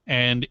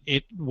 and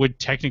it would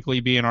technically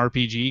be an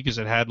RPG because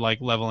it had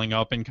like leveling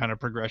up and kind of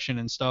progression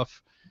and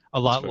stuff, a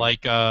lot fair.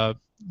 like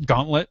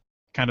Gauntlet,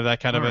 kind of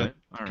that kind of Alright,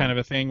 a alright. kind of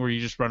a thing where you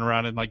just run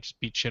around and like just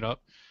beat shit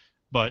up,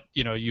 but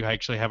you know you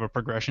actually have a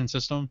progression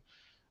system.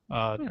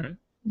 Alright.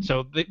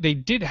 So they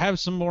did have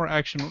some more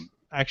action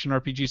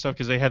RPG stuff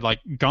because they had like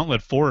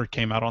Gauntlet 4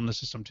 came out on the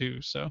system too.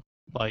 So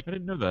like I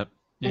didn't know that.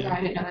 Yeah,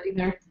 I didn't know that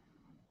either.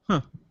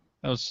 that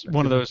was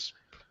one of those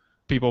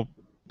people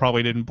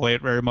probably didn't play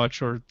it very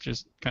much or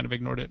just kind of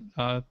ignored it.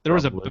 There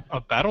was a Probably.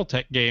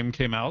 BattleTech game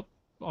came out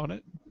on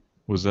it.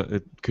 Was that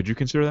it? Could you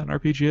consider that an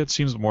RPG? It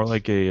seems more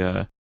like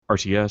a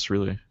RTS,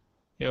 really.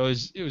 It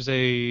was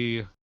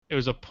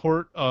a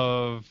port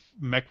of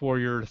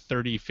MechWarrior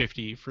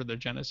 3050 for the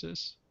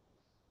Genesis,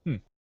 No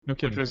which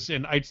kidding. was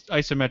an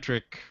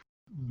isometric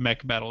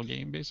mech battle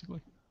game basically.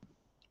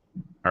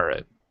 All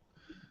right.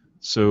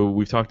 So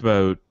we've talked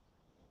about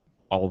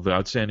all of the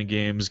outstanding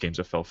games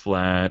that fell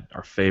flat,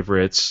 our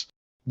favorites.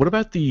 What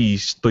about the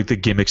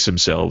gimmicks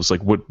themselves?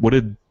 Like what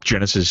did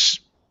Genesis?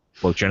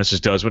 Well, Genesis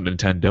does what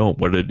Nintendo don't.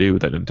 What did it do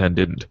that Nintendo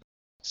didn't?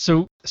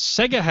 So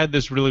Sega had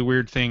this really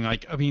weird thing.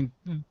 Like, I mean,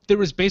 there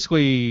was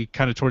basically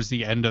kind of towards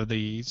the end of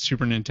the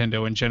Super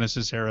Nintendo and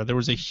Genesis era, there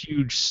was a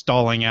huge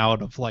stalling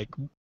out of like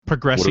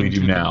progressing. What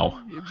do we do to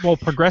now?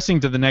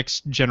 progressing to the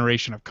next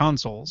generation of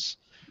consoles,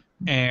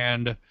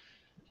 and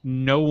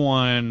no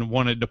one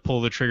wanted to pull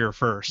the trigger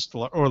first,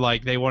 or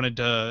like they wanted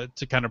to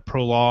kind of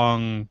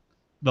prolong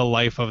the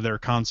life of their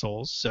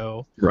consoles.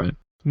 So Right.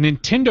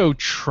 Nintendo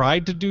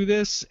tried to do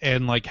this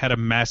and like had a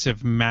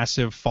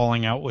massive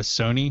falling out with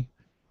Sony,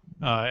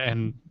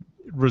 and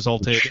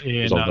resulted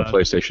in on the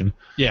PlayStation.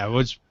 yeah,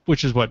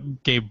 which is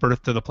what gave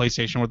birth to the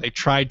PlayStation, where they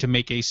tried to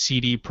make a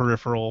CD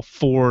peripheral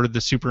for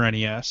the Super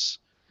NES,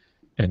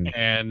 And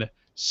and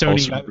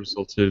Sony also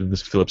resulted in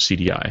this Philips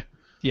CDI.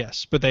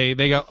 yes, but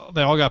they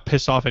all got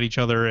pissed off at each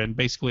other and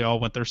basically all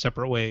went their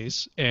separate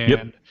ways. And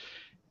Yep.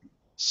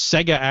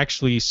 Sega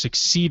actually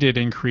succeeded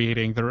in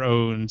creating their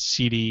own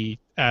CD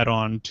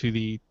add-on to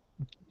the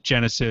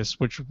Genesis,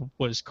 which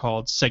was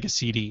called Sega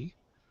CD.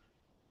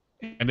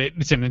 And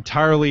it's an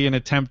entirely an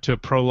attempt to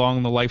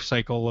prolong the life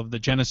cycle of the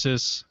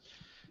Genesis.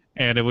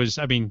 And it was,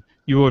 I mean,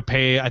 you would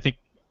pay, I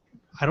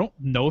don't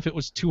know if it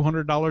was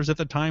 $200 at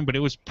the time, but it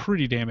was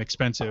pretty damn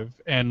expensive.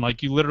 And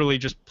like you literally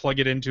just plug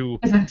it into,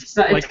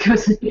 It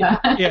goes, yeah.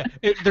 yeah,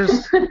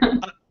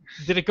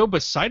 did it go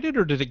beside it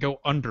or did it go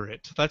under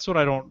it? That's what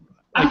I don't.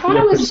 I thought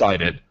it was.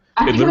 beside it.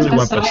 I It think literally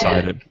was went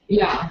beside it.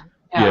 Yeah.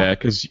 Yeah,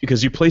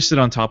 because you placed it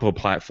on top of a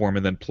platform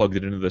and then plugged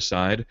it into the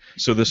side.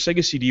 So the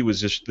Sega CD was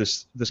just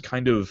this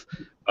kind of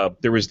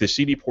there was the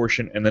CD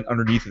portion, and then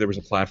underneath it there was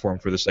a platform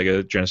for the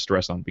Sega Genesis to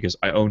rest on. Because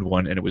I owned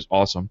one and it was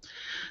awesome.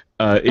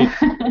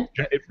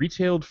 It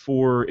retailed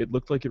for it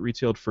looked like it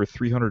retailed for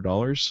 $300.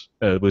 Was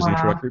the Wow.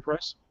 introductory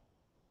price,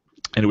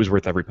 and it was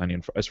worth every penny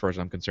as far as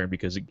I'm concerned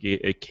because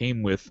it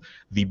came with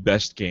the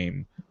best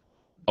game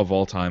of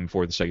all time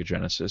for the Sega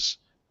Genesis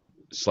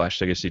 /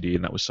 Sega CD,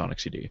 and that was Sonic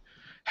CD.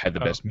 Had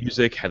the best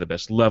music, had the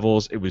best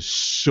levels. It was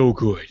so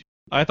good.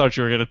 I thought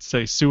you were gonna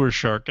say Sewer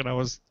Shark, and I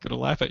was gonna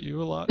laugh at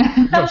you a lot.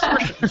 No,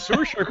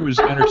 Sewer Shark was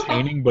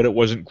entertaining, but it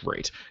wasn't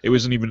great. It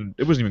wasn't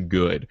even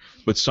good.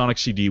 But Sonic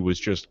CD was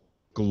just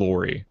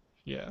glory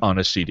Yeah. on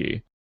a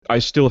CD. I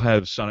still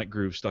have Sonic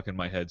Groove stuck in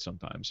my head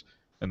sometimes,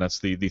 and that's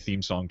the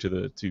theme song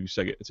to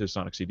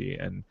Sonic CD.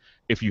 And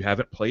if you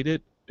haven't played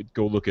it,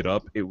 go look it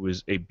up. It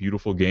was a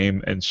beautiful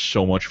game and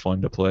so much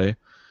fun to play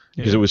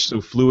because it was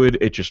so fluid.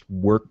 It just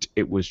worked.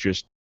 It was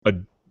just a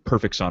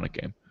perfect Sonic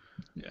game.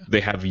 Yeah.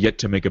 They have yet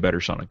to make a better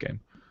Sonic game.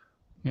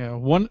 Yeah,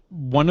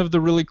 one of the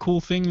really cool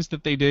things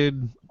that they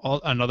did,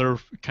 another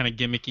kind of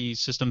gimmicky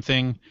system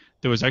thing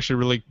that was actually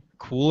really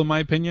cool in my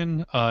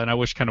opinion, and I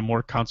wish kind of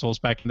more consoles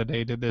back in the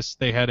day did this.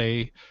 They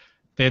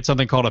had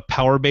something called a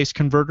power base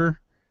converter,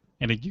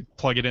 and you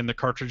plug it in the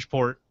cartridge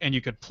port, and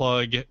you could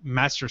plug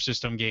Master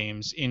System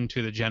games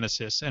into the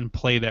Genesis and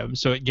play them.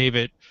 So it gave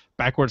it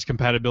backwards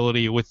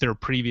compatibility with their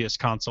previous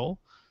console.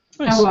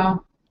 Nice. Oh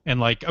wow. And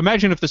like,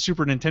 imagine if the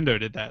Super Nintendo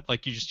did that.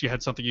 Like, you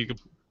had something you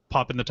could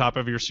pop in the top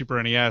of your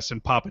Super NES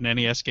and pop an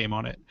NES game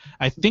on it.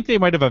 I think they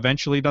might have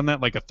eventually done that,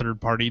 like a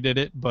third party did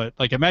it. But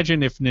like,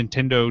 imagine if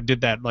Nintendo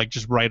did that, like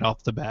just right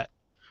off the bat.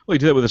 Well, you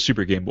did that with a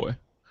Super Game Boy.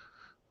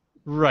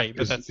 Right,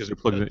 but Because they're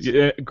plugged in.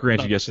 Yeah,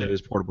 granted, yes, it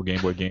is portable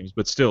Game Boy games,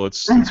 but still,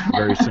 it's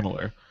very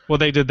similar. well,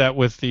 they did that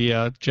with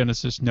the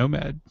Genesis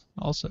Nomad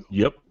also.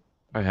 Yep,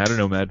 I had a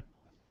Nomad.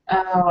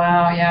 Oh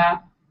wow, yeah.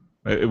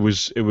 It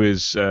was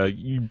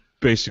you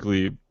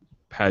basically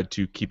had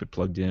to keep it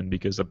plugged in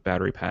because the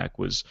battery pack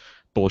was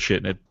bullshit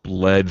and it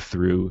bled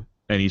through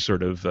any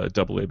sort of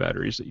AA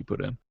batteries that you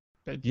put in.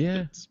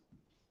 Yeah.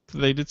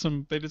 They did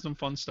some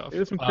fun stuff. They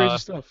did some crazy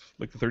stuff,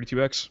 like the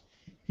 32X.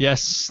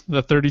 Yes,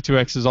 the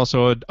 32X is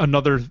also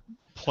another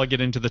plug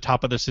it into the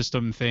top of the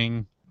system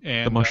thing.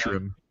 And, The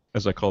mushroom,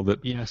 as I called it.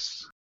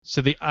 Yes.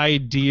 So the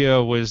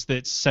idea was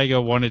that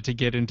Sega wanted to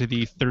get into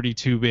the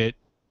 32-bit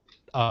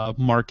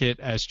market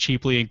as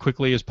cheaply and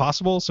quickly as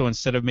possible. So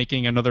instead of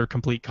making another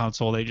complete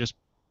console, they just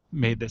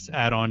made this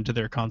add-on to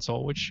their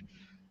console, which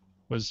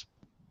was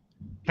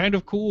kind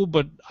of cool,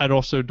 but I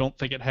also don't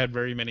think it had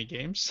very many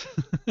games.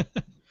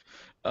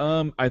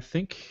 I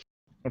think,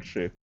 let's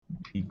see,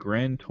 the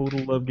grand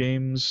total of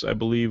games, I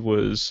believe,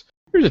 there's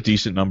a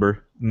decent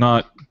number.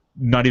 Not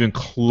even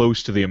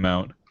close to the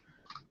amount.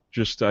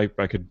 Just I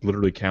could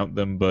literally count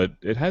them, but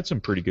it had some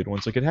pretty good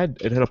ones. Like it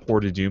had a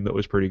port of Doom that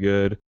was pretty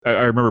good. I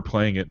remember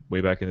playing it way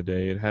back in the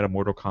day. It had a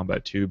Mortal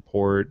Kombat 2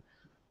 port,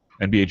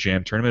 NBA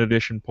Jam Tournament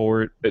Edition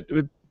port.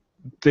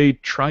 They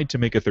tried to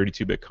make a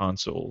 32-bit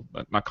console,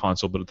 not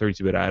console, but a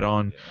 32-bit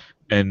add-on,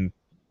 and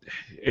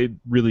it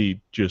really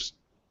just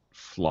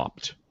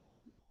flopped.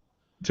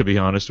 To be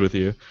honest with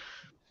you.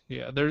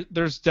 Yeah,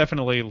 there's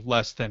definitely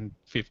less than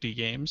 50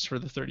 games for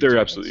the 32X. There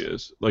absolutely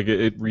is. Like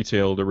it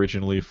retailed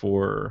originally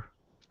for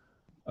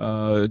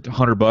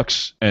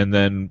 $100, and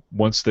then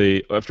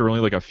after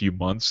only like a few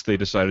months, they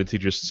decided to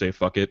just say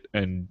fuck it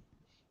and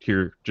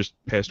here, just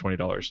pay us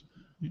 $20.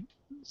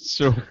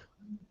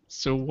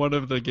 So one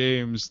of the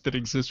games that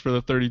exists for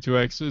the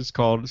 32X is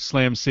called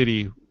Slam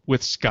City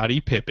with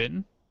Scottie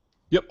Pippen.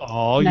 Yep.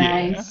 Oh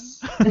Nice.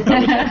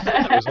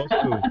 That was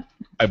also,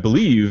 I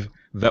believe,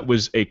 that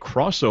was a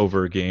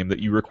crossover game that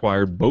you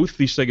required both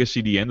the Sega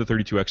CD and the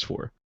 32X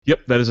for.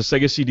 Yep, that is a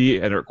Sega CD,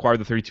 and it required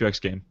the 32X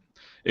game.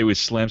 It was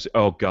Slam.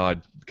 Oh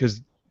God,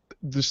 because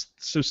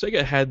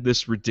Sega had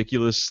this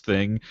ridiculous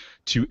thing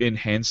to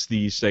enhance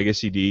the Sega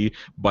CD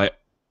by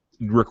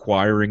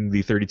requiring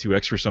the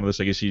 32X for some of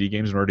the Sega CD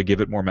games in order to give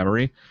it more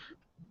memory.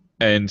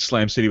 And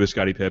Slam City with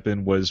Scottie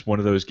Pippen was one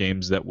of those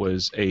games that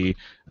was a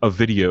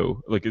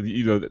video, like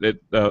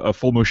a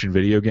full motion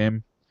video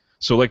game.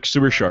 So like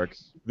Sewer Shark,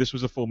 this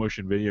was a full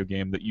motion video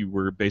game that you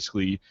were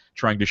basically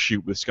trying to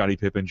shoot with Scottie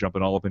Pippen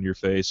jumping all up in your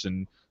face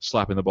and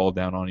slapping the ball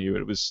down on you.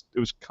 It was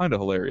kind of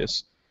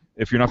hilarious.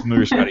 If you're not familiar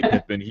with Scottie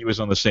Pippen, he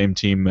was on the same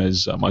team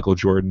as Michael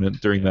Jordan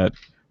during that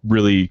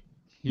really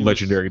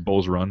legendary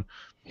Bulls run.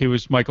 He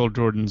was Michael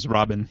Jordan's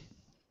Robin.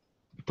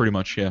 Pretty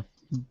much, yeah.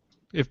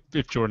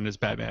 If Jordan is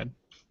Batman.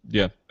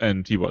 Yeah,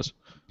 and he was.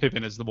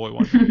 Pippen is the boy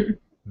one.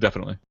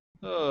 Definitely.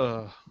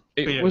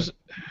 It wasn't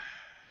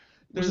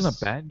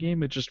a bad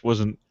game, it just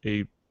wasn't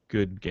a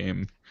good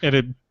game. And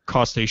it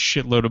cost a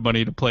shitload of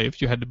money to play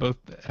if you had to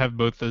have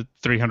both the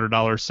 $300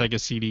 Sega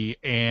CD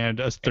and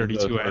a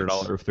 32X. $100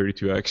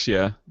 32X,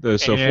 yeah.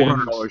 So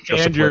 $400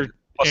 just to play,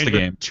 plus the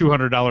game.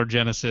 $200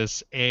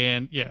 Genesis,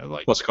 and yeah,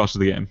 like plus the cost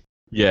of the game.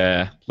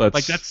 Yeah,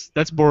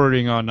 that's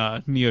bordering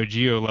on Neo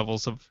Geo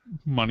levels of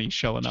money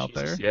shelling out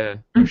there. Yeah,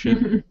 no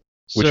shit.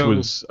 Which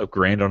was a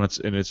grand in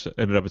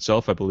and of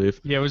itself, I believe.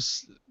 Yeah, it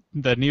was.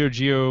 The Neo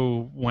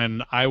Geo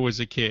when I was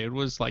a kid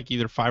was like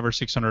either $500 or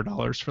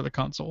 $600 for the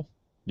console.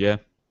 Yeah.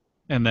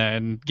 And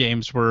then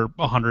games were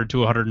 $100 to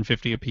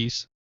 $150 a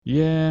piece.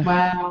 Yeah.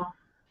 Wow.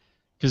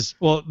 Because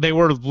they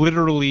were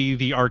literally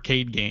the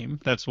arcade game.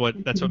 That's what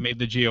made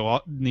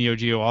the Neo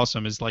Geo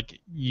awesome. Is like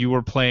you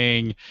were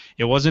playing.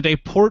 It wasn't a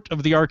port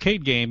of the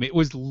arcade game. It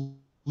was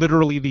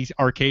literally the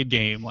arcade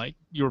game. Like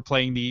you were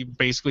playing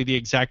basically the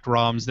exact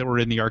ROMs that were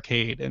in the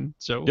arcade, and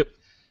so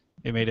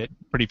it made it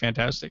pretty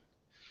fantastic.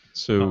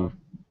 So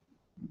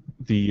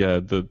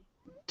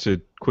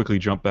to quickly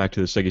jump back to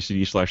the Sega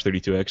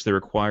CD/32X, they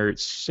required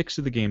 6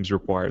 of the games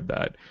required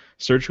that.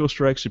 Surgical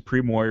Strike,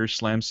 Supreme Warrior,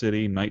 Slam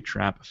City, Night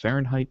Trap,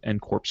 Fahrenheit,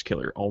 and Corpse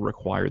Killer all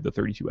required the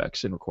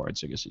 32X and required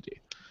Sega CD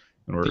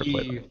in order to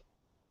play them.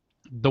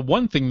 The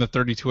one thing the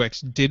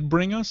 32X did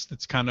bring us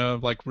that's kind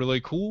of like really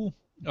cool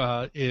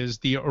is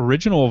the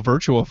original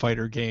Virtua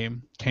Fighter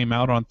game came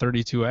out on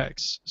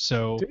 32X.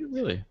 So did it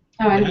really?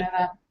 Oh, I didn't know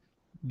that.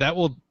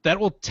 That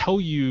will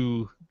tell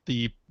you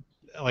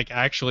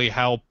actually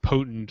how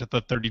potent the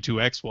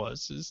 32X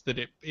was, is that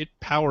it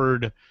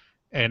powered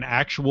an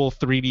actual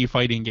 3D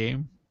fighting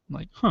game.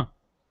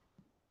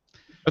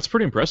 That's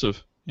pretty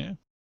impressive. Yeah.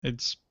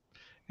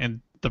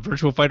 And the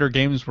Virtua Fighter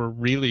games were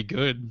really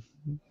good,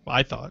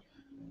 I thought.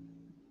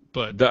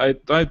 but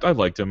I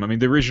liked him. I mean,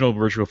 the original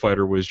Virtua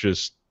Fighter was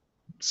just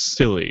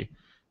silly,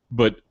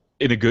 but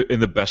in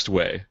the best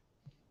way.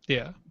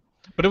 yeah.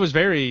 But it was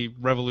very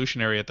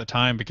revolutionary at the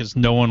time because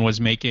no one was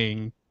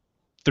making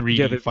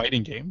 3D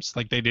fighting games.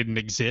 Like, they didn't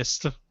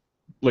exist.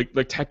 Like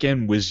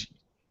Tekken was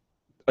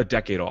a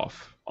decade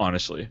off,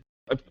 honestly.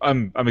 I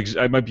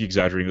might be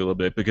exaggerating a little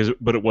bit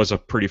but it was a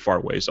pretty far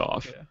ways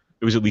off. Yeah.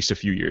 It was at least a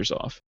few years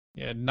off.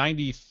 Yeah,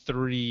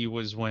 93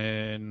 was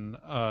when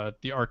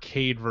the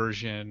arcade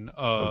version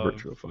of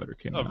Virtua Fighter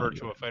came of out.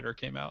 Virtua Fighter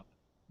came out.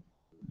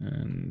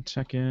 And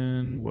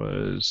Tekken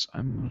was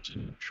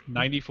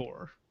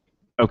 94.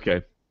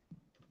 Okay.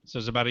 So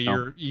it was about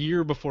a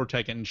year before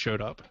Tekken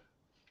showed up.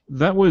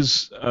 That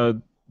was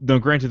no,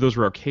 granted those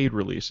were arcade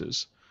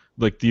releases.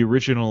 Like the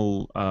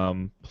original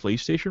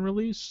PlayStation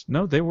release?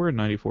 No, they were in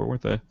 94,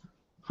 weren't they?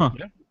 Huh.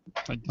 Yeah.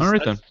 All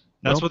right then.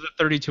 That's what the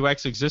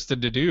 32X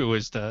existed to do,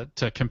 is to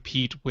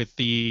compete with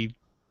the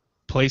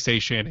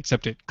PlayStation,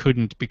 except it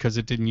couldn't because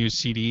it didn't use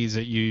CDs,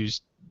 it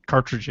used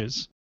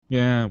cartridges.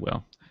 Yeah,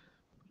 well.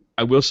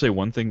 I will say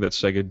one thing that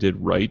Sega did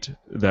right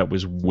that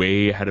was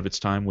way ahead of its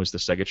time was the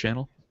Sega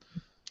Channel.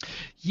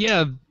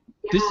 Yeah,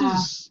 this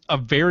is a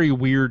very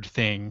weird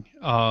thing,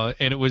 and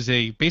it was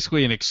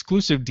basically an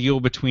exclusive deal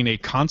between a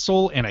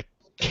console and a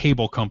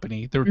cable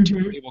company. There were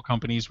two cable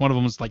companies. One of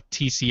them was like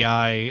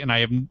TCI, and I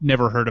have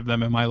never heard of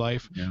them in my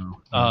life.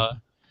 No.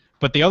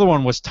 But the other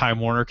one was Time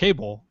Warner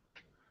Cable,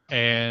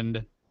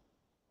 and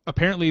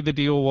apparently the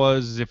deal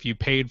was if you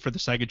paid for the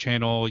Sega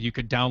Channel, you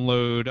could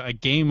download a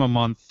game a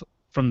month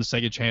from the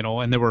Sega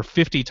Channel, and there were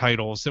 50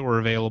 titles that were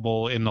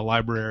available in the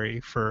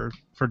library for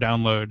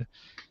download.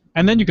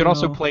 And then you could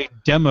also play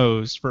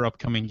demos for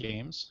upcoming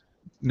games.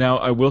 Now,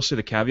 I will say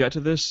the caveat to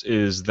this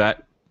is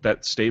that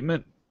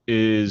statement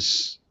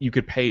is you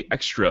could pay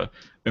extra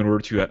in order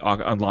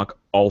to unlock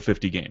all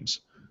 50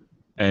 games.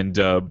 And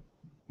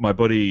my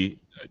buddy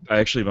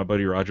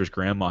Roger's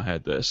grandma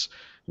had this,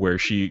 where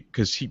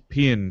because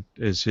he and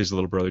his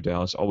little brother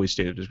Dallas always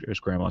stayed at his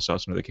grandma's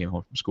house when they came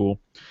home from school.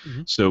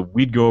 Mm-hmm. So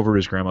we'd go over to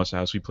his grandma's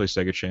house, we'd play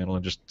Sega Channel,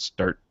 and just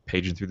start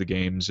paging through the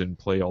games and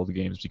play all the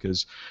games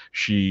because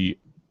she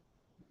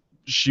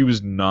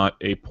was not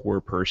a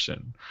poor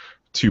person,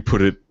 to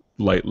put it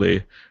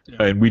lightly.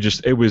 Yeah. And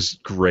it was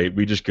great.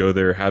 We just go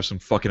there, have some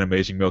fucking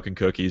amazing milk and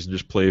cookies, and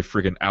just play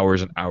friggin'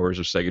 hours and hours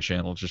of Sega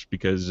Channel just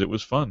because it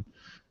was fun.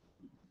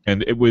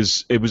 And it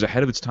was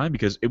ahead of its time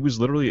because it was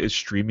literally a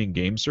streaming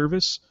game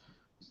service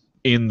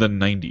in the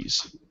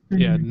 90s.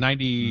 Yeah,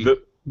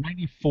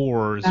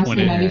 94 is when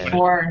it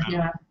 94,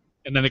 yeah.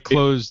 And then it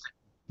closed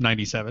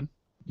 97.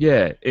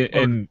 Yeah,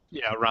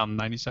 around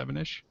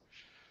 97-ish.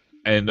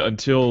 And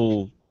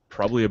until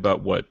probably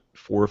about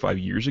 4 or 5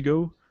 years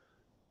ago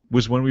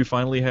was when we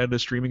finally had a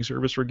streaming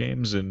service for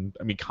games, and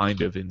I mean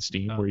kind of in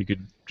Steam where you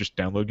could just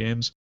download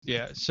games.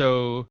 Yeah,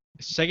 so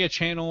Sega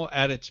Channel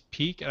at its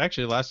peak, it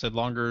actually lasted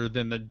longer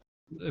than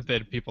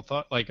people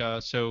thought.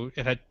 So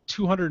it had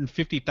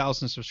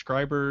 250,000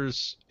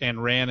 subscribers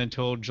and ran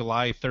until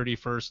July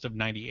 31st of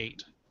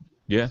 98.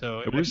 Yeah,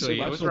 so it was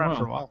around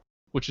for a while,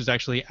 which is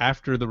actually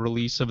after the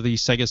release of the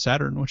Sega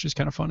Saturn, which is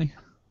kind of funny.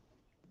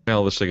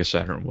 Well, the Sega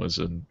Saturn was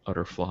an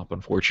utter flop,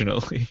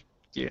 unfortunately.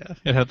 Yeah,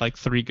 it had like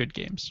 3 good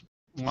games.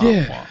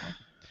 Yeah.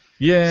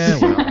 Yeah,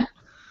 well.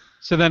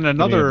 So then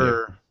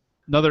another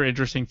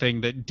interesting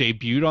thing that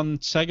debuted on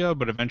Sega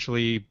but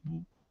eventually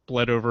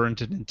bled over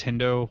into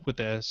Nintendo with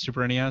the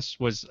Super NES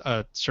was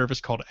a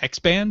service called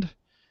X-Band.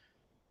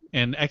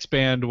 And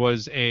X-Band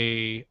was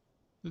again,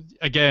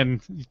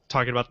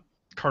 talking about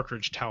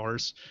cartridge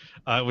towers.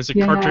 It was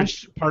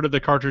part of the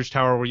cartridge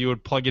tower where you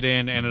would plug it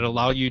in and it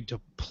allowed you to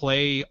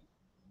play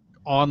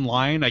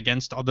online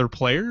against other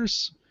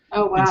players.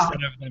 Oh, wow.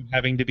 Instead of them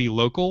having to be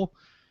local.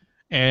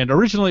 And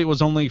originally it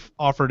was only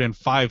offered in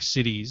 5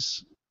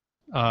 cities,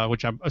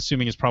 which I'm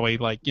assuming is probably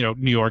like,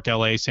 New York,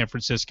 LA, San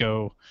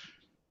Francisco,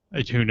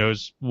 who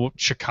knows,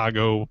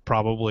 Chicago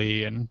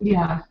probably, and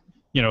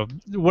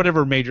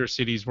whatever major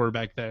cities were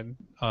back then.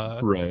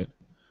 Right.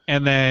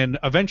 And then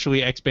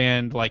eventually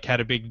X-Band had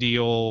a big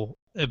deal.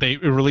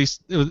 It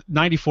released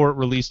 94. It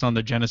released on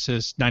the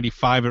Genesis.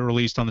 95. It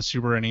released on the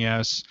Super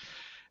NES.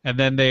 And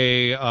then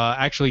they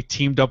actually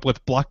teamed up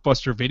with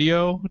Blockbuster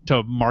Video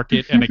to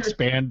market and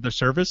expand the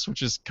service,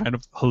 which is kind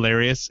of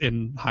hilarious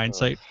in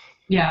hindsight.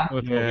 Yeah.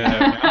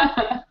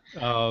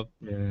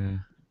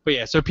 But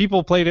yeah, so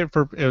people played it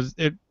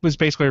it was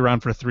basically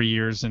around for 3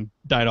 years and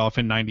died off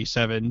in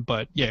 97.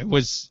 But yeah, it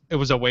was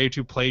a way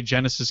to play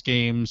Genesis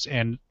games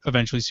and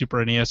eventually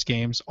Super NES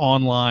games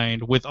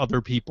online with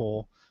other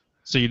people.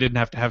 So you didn't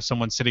have to have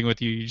someone sitting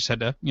with you. You just had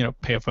to,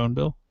 pay a phone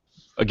bill.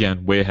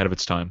 Again, way ahead of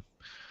its time.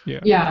 Yeah.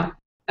 Yeah.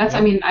 I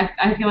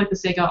feel like the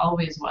Sega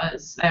always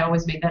was. I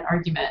always make that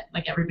argument.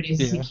 Like, everybody's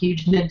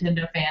huge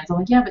Nintendo fans. I'm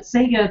like, yeah, but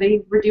Sega,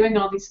 they were doing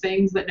all these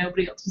things that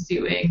nobody else was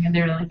doing. And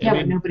they're like,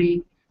 but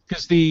nobody...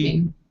 Because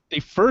the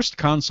first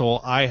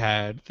console I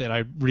had that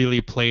I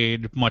really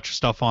played much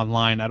stuff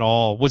online at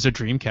all was a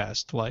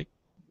Dreamcast. Like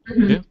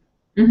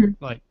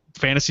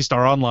Phantasy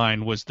Star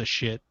Online was the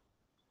shit.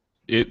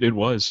 It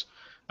was.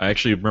 I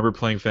actually remember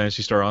playing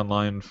Phantasy Star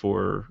Online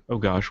for, oh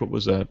gosh, what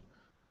was that?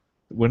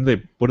 What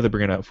did they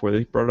bring it out for?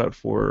 They brought it out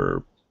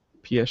for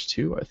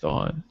PS2, I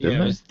thought.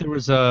 Didn't they? There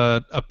was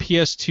a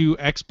PS2,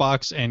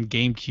 Xbox, and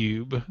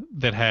GameCube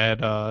that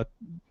had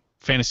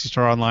Phantasy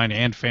Star Online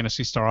and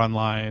Phantasy Star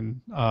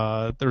Online.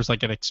 There was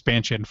like an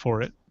expansion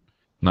for it,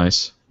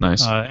 Nice.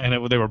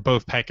 and they were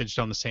both packaged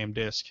on the same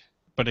disc.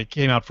 But it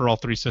came out for all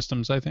 3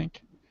 systems, I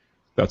think.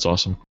 That's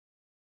awesome.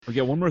 We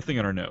got one more thing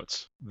on our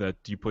notes that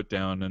you put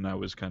down, and I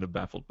was kind of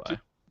baffled by.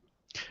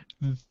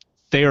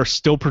 They are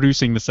still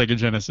producing the Sega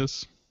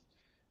Genesis.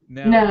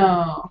 Now,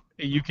 No.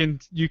 You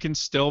can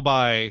still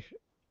buy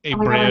a Oh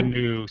my brand God.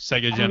 new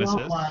Sega I Genesis.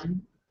 want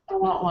one. I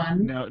want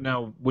one.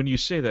 now, when you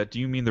say that, do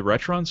you mean the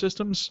Retron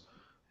systems,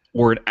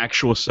 or an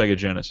actual Sega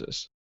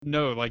Genesis?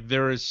 No, like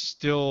there is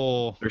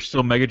still There's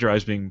still Mega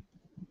Drives being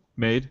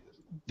made.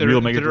 there,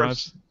 Real Mega there are-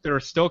 Drives. there are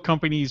still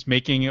companies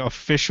making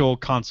official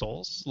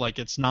consoles. Like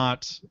it's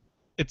not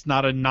a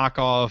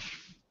knockoff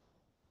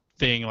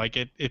thing. Like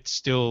it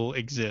still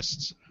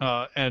exists.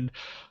 And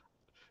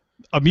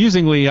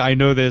amusingly, I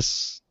know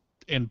this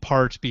in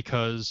part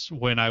because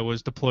when I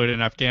was deployed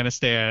in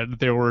Afghanistan,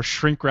 there were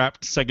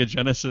shrink-wrapped Sega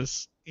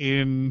Genesis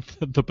in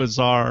the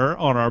bazaar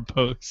on our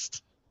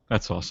post.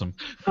 That's awesome.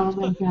 Oh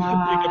my You could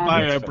god.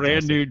 buy That's a brand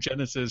fantastic. new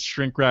Genesis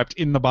shrink-wrapped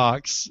in the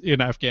box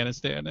in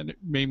Afghanistan, and it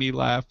made me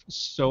laugh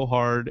so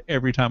hard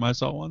every time I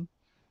saw one.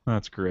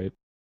 That's great.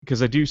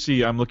 Because I do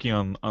see, I'm looking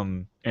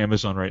on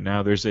Amazon right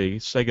now, there's a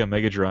Sega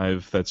Mega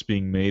Drive that's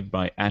being made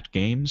by At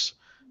Games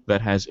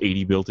that has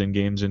 80 built-in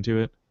games into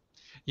it.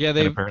 Yeah, And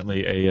they've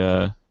apparently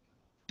a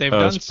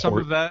done some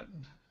support. of that,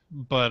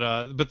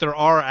 but there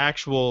are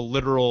actual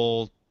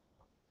literal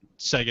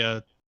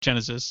Sega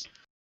Genesis.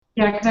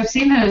 Yeah, because I've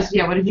seen those.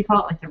 Yeah, what did you call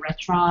it? Like the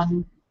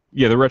Retron.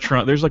 Yeah, the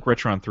Retron. There's like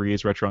Retron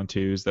 3s, Retron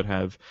 2s that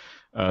have,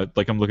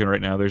 like I'm looking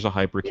right now. There's a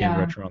Hyperkin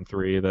Yeah. Retron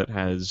 3 that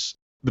has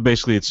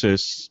basically it's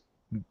just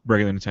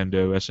regular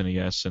Nintendo,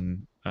 SNES,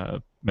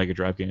 and Mega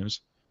Drive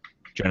games,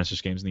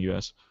 Genesis games in the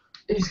U.S.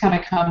 It just kind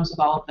of comes with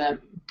all of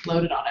them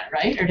loaded on it,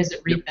 right? Or does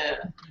it read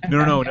the?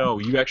 No.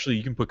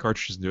 You can put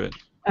cartridges into it.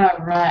 Oh,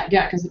 right.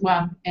 Yeah, because,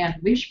 well, and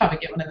we should probably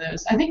get one of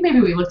those. I think maybe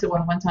we looked at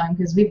one time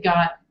because we've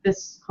got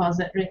this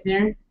closet right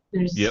there.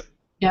 There's, Yep.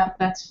 Yeah,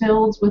 that's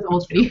filled with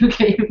old video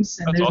games,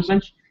 and That's there's awesome. a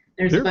bunch.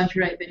 There's They're- a bunch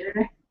right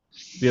there.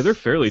 Yeah, they're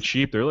fairly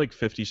cheap. They're like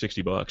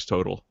 $50-$60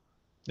 total.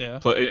 Yeah.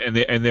 And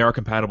they are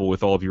compatible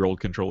with all of your old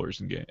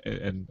controllers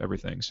and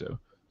everything. So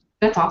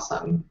That's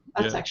awesome.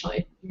 That's Yeah.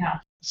 actually, yeah.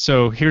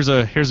 So here's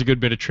a good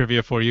bit of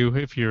trivia for you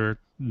if you're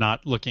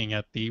not looking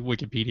at the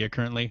Wikipedia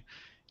currently.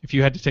 If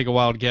you had to take a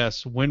wild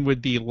guess, when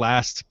would the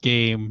last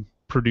game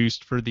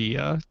produced for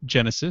the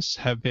Genesis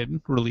have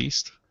been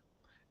released?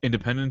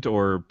 independent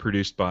or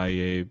produced by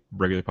a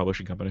regular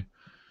publishing company.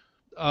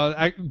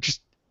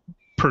 Just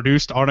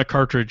produced on a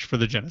cartridge for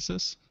the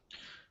Genesis.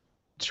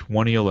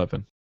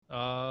 2011. You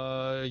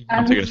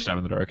I'm taking a stab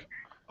in the dark.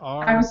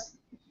 are I was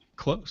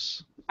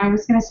close. gonna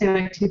say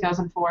like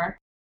 2004.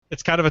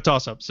 It's kind of a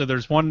toss-up. So there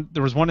was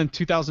one in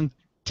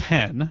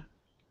 2010,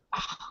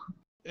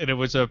 and it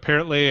was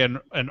apparently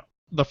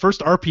the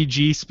first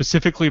RPG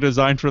specifically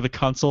designed for the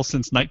console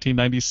since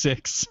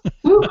 1996.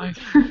 Ooh.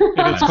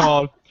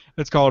 And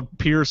it's called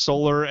Pier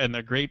Solar and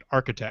the Great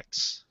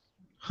Architects.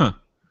 Huh.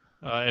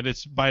 And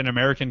it's by an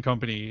American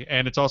company,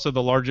 and it's also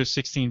the largest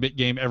 16-bit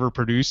game ever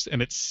produced,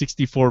 and it's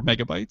 64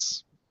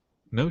 megabytes.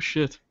 No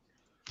shit.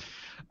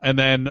 And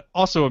then,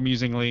 also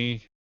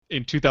amusingly,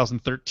 in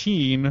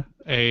 2013,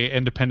 a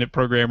independent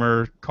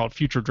programmer called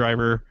Future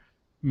Driver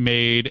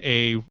made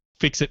a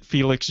Fix-It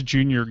Felix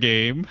Jr.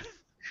 game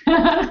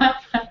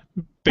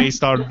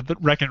based on the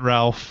Wreck-It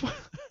Ralph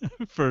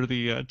for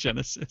the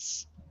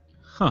Genesis.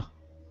 Huh.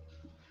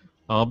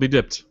 I'll be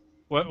dipped.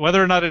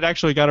 Whether or not it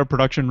actually got a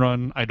production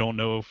run, I don't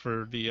know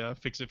for the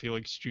Fix-It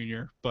Felix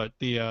Jr., but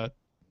the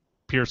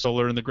Pier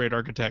Solar and the Great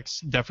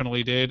Architects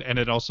definitely did, and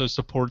it also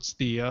supports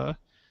the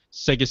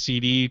Sega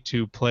CD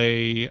to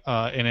play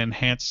an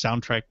enhanced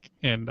soundtrack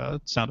and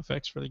sound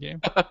effects for the game.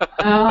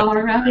 All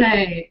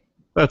right.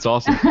 That's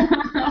awesome.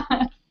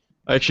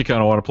 I actually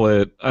kind of want to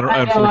play it. I don't.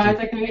 I know. I was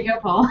Unfortunately, like, there you go,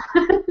 Paul.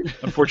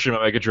 unfortunately,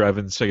 my Mega Drive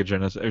and Sega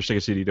Genesis or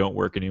Sega CD don't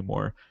work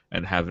anymore,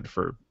 and haven't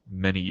for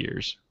many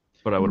years.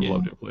 But I would have Yeah.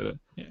 loved to have played it.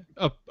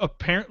 Yeah.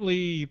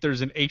 Apparently,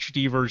 there's an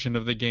HD version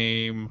of the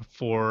game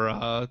for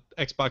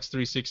Xbox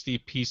 360,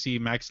 PC,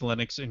 Max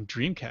Linux, and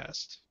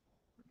Dreamcast,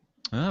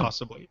 Oh,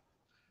 possibly.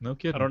 no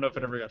kidding. I don't know if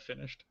it ever got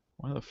finished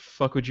Why the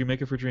fuck would you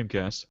make it for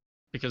Dreamcast?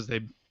 because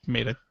they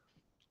made a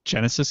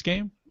Genesis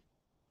game.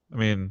 I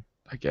mean,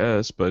 I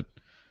guess, but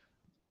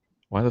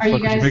why the Are you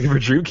fuck would you guys- make it for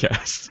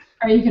Dreamcast?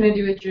 Are you gonna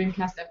do a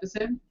Dreamcast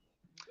episode?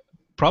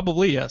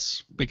 Probably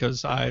yes,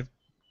 because I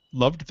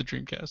loved the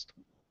Dreamcast.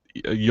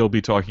 You'll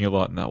be talking a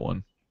lot in that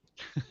one.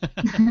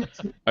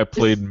 I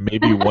played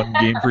maybe one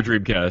game for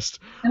Dreamcast.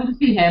 It'll just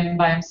be him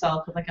by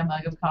himself with like a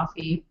mug of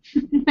coffee.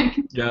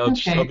 Yeah,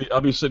 Okay.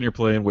 I'll be sitting here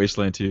playing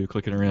Wasteland 2,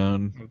 clicking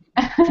around,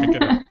 Drink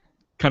a,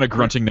 kind of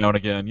grunting now and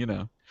again, you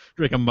know.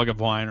 drink a mug of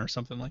wine or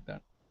something like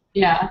that,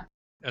 Yeah.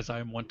 as I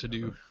am wont to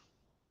do.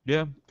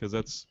 Yeah, because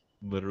that's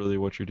Literally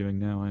what you're doing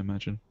now, I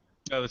imagine.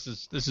 No, this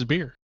is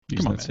beer.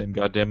 Using Come on, that man. same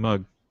goddamn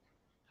mug.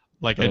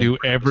 Like I do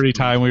every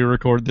time we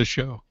record this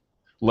show.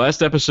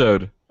 Last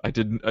episode, up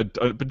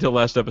until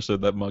last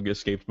episode, that mug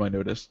escaped my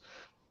notice.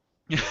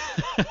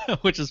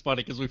 Which is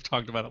funny because we've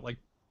talked about it like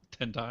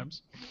 10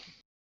 times.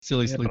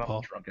 Silly But I Paul.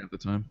 was drunk at the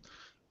time.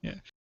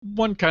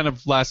 One kind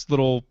of last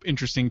little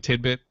interesting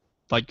tidbit,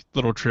 like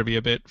little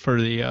trivia bit for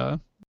the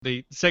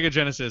Sega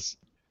Genesis.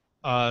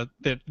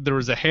 That there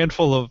was a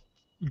handful of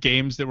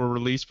games that were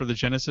released for the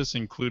Genesis,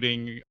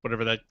 including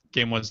whatever that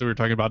game was that we were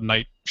talking about,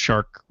 Night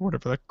Shark,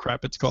 whatever the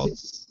crap it's called.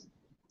 Sewer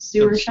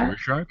Sewer Shark?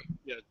 Shark?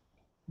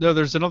 No,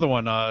 there's another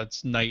one.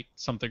 It's Night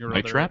something or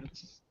Night other. Trap?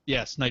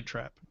 Yes, Night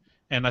Trap,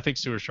 and I think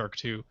Sewer Shark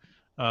too.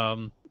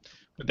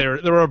 But there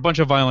were a bunch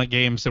of violent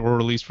games that were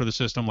released for the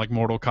system, like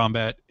Mortal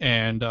Kombat,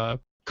 and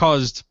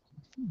caused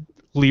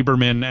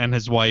Lieberman and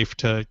his wife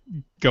to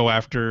go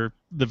after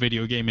the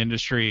video game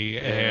industry,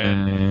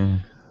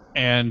 and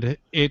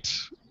it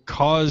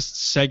caused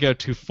Sega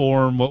to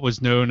form what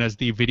was known as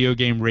the Video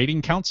Game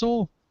Rating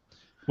Council,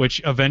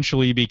 which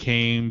eventually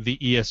became the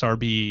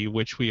ESRB,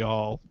 which we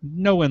all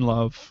know and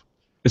love.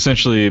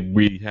 Essentially,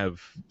 we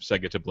have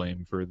Sega to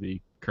blame for the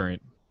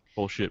current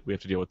bullshit we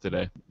have to deal with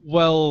today.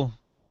 Well,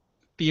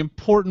 the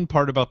important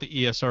part about the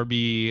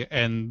ESRB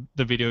and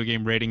the Video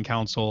Game Rating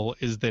Council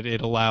is that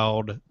it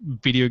allowed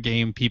video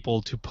game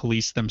people to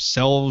police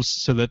themselves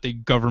so that the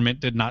government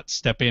did not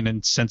step in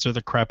and censor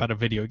the crap out of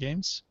video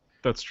games.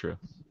 That's true.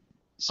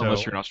 So,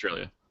 Unless you're in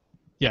Australia.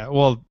 yeah,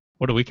 well,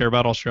 what do we care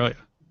about Australia?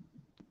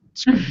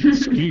 Screw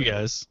you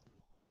guys.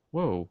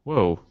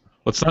 Whoa.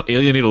 Let's not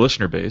alienate a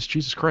listener base.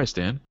 Jesus Christ,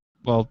 Dan.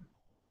 Well,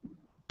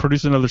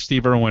 produce another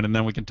Steve Irwin and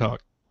then we can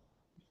talk.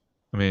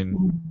 I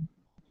mean,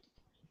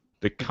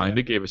 they kind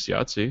of gave us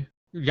Yahtzee,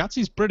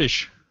 Yahtzee's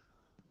British,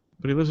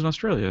 but he lives in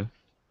Australia.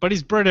 but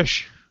he's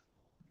British.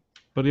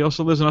 But he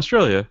also lives in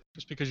Australia.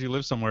 Just because you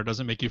live somewhere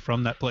doesn't make you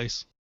from that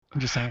place.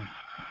 I'm just saying.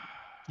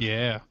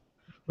 Yeah.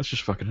 Let's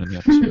just fucking end the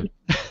episode.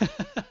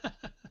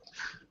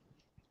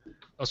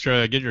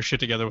 Australia, get your shit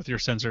together with your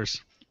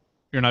censors.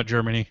 You're not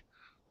Germany.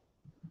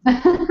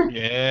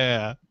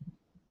 Yeah.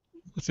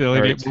 Let's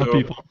alienate more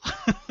people.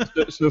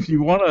 So if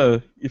you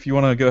wanna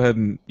go ahead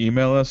and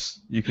email us,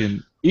 you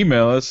can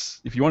email us.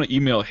 If you want to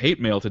email hate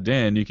mail to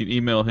Dan, you can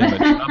email him at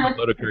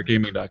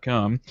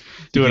tom@loadedcartgaming.com.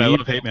 Do You it. can I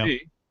love email hate mail.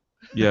 me.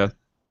 Yeah.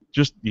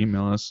 Just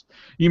email us.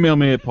 Email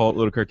me at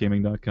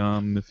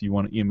paul@loadedcartgaming.com if you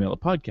want to email a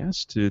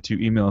podcast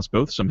to email us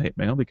both some hate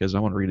mail because I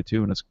want to read it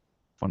too and it's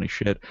funny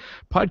shit.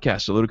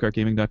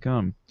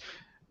 Podcast@loadedcartgaming.com.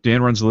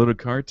 Dan runs the Loaded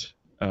Cart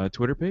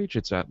Twitter page.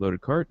 It's at Loaded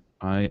Cart.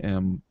 I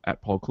am at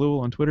Paul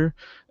Kluel on Twitter.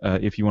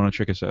 If you want to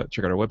check out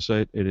our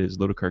website, it is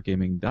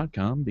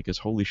loadedcartgaming.com because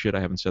holy shit, I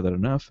haven't said that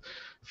enough.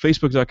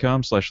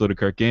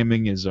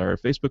 Facebook.com/loadedcartgaming is our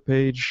Facebook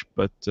page,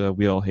 but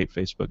we all hate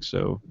Facebook,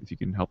 so if you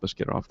can help us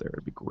get off there,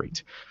 it'd be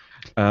great.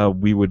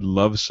 We would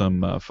love some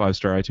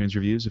 5-star iTunes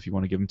reviews if you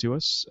want to give them to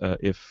us. I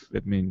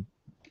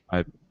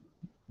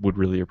would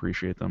really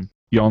appreciate them.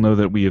 You all know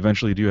that we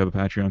eventually do have a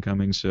Patreon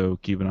coming, so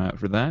keep an eye out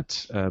for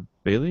that.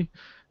 Bailey,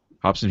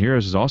 Hops and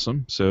Heroes is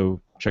awesome, so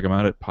check them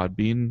out at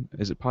Podbean.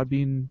 Is it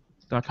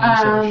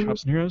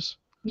podbean.com/Hops and Heroes?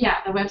 Yeah,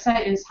 the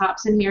website is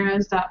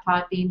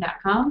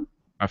hopsandheroes.podbean.com.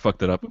 I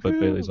fucked it up, but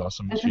Bailey's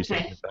awesome. That's She's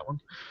okay. taking that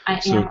one. I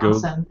So am go-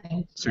 awesome.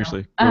 Thank you.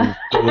 Seriously, go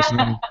listen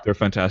to them. They're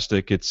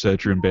fantastic. It's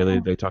Drew and Bailey.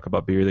 They talk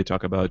about beer. They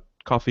talk about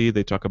coffee.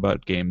 They talk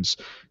about games.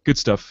 Good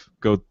stuff.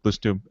 Go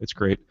listen to them. It's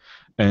great.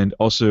 And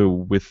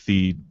also if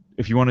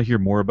you want to hear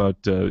more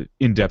about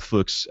in-depth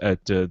looks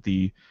at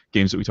the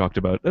games that we talked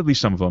about, at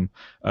least some of them,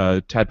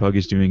 Tadpug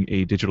is doing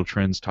a Digital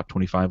Trends Top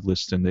 25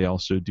 list, and they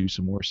also do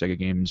some more Sega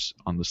games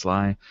on the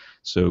sly.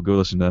 So go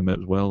listen to them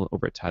as well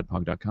over at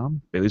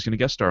tadpog.com. Bailey's going to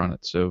guest star on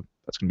it, so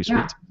that's going to be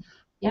sweet.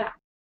 Yeah.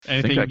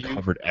 I think I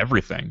covered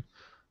everything.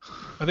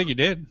 I think you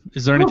did.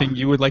 Is there anything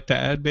you would like to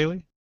add,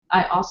 Bailey?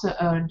 I also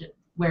owned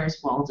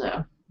Where's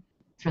Waldo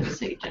for the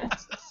Sega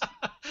Genesis.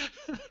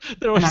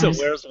 There was And a I'm just-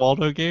 Where's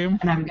Waldo game.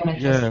 And I'm gonna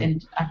Yeah.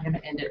 end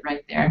it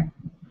right there.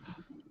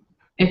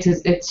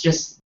 Let's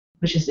just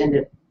end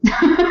it.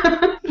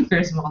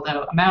 Where's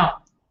Waldo? I'm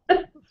out.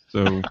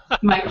 So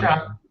Mic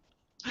drop.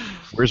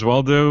 where's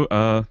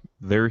Waldo?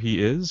 There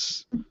he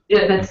is. Yeah,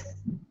 it's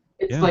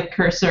Yeah. like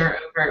cursor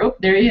over. Oh,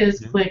 there he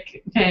is. Yeah.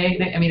 Click.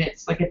 Okay. I mean,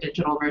 it's like a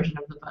digital version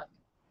of the book.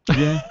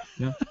 Yeah.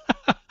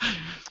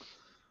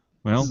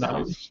 Well,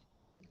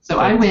 So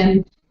I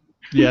win.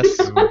 Yes.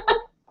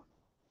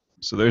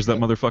 so there's that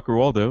motherfucker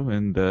Waldo,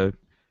 and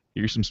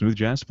here's some smooth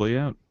jazz to play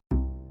out.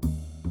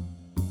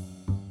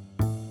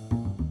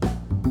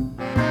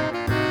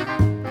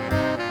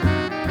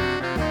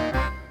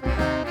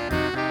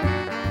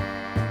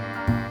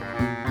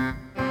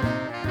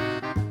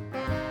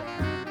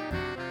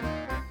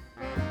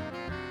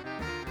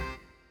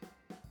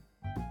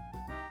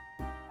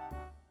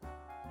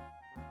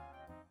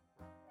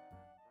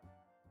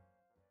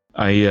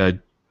 I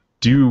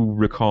do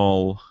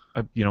recall.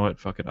 You know what?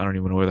 Fuck it. I don't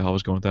even know where the hell I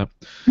was going with that.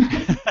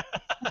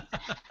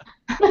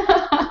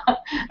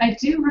 I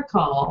do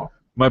recall.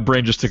 My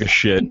brain just took a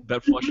shit.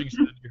 That flushing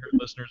sound you heard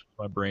listeners,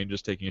 my brain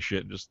just taking a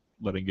shit and just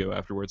letting go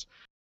afterwards.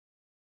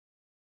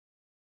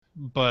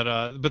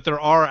 But there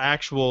are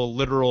actual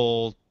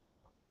literal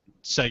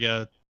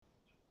Sega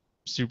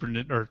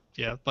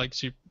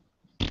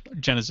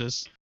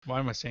Genesis. Why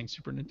am I saying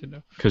Super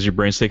Nintendo? Because your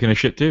brain's taking a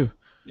shit too.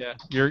 Yeah,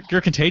 you're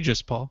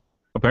contagious, Paul.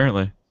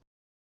 Apparently.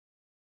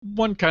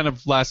 One kind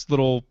of last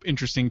little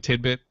interesting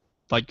tidbit,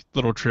 like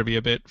little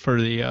trivia bit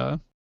for the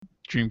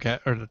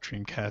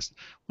Dreamcast.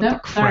 What Nope, the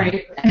crap?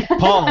 sorry.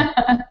 Paul,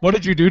 what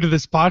did you do to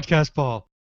this podcast, Paul?